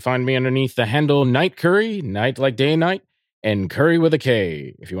 You can find me underneath the handle Night Curry, night like day and night, and Curry with a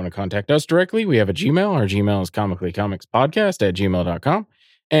K. If you want to contact us directly, we have a Gmail. Our Gmail is comicallycomicspodcast@gmail.com.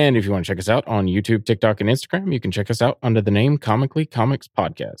 And if you want to check us out on YouTube, TikTok, and Instagram, you can check us out under the name Comically Comics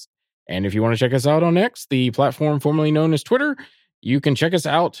Podcast. And if you want to check us out on X, the platform formerly known as Twitter, you can check us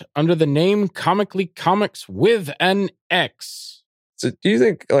out under the name Comically Comics with an X. So do you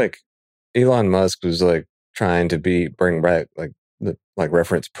think like Elon Musk was like trying to bring back like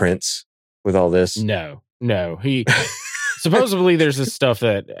reference Prince with all this? No. He supposedly there's this stuff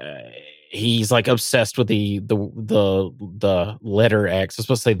that he's like obsessed with the letter X. I'm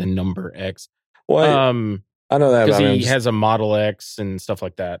supposed to say the number X. Well, I know that because he has a Model X and stuff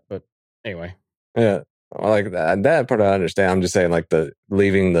like that. But anyway, yeah, like that part I understand. I'm just saying like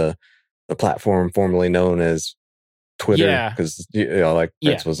leaving the platform formerly known as Twitter. Yeah, because like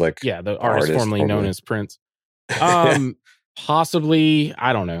Prince was like the artist formerly known as Prince. Possibly,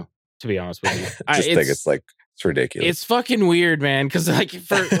 I don't know. To be honest with you, I just think it's ridiculous. It's fucking weird, man. Because like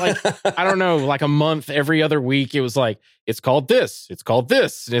for like I don't know, like a month every other week, it was like it's called this, it's called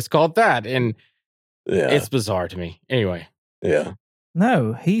this, and it's called that, and it's bizarre to me. Anyway, yeah.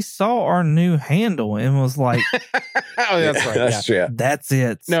 No, he saw our new handle and was like, "Oh, that's right. That's true. That's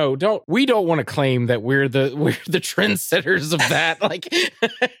it." No, we don't want to claim that we're the trendsetters of that. Like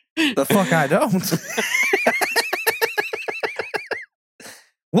the fuck, I don't.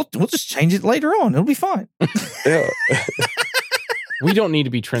 We'll just change it later on. It'll be fine. Yeah. We don't need to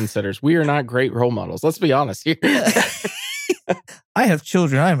be trendsetters. We are not great role models. Let's be honest here. I have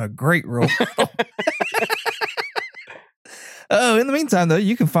children. I am a great role model. Oh, in the meantime, though,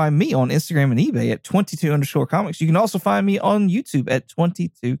 you can find me on Instagram and eBay at 22_comics. You can also find me on YouTube at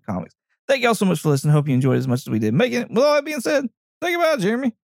 22comics. Thank you all so much for listening. Hope you enjoyed as much as we did making it. With all that being said, think about it,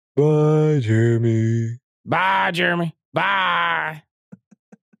 Jeremy. Bye, Jeremy. Bye, Jeremy. Bye.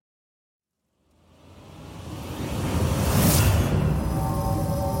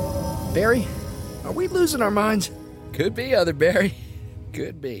 Barry, are we losing our minds? Could be, Other Barry.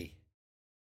 Could be.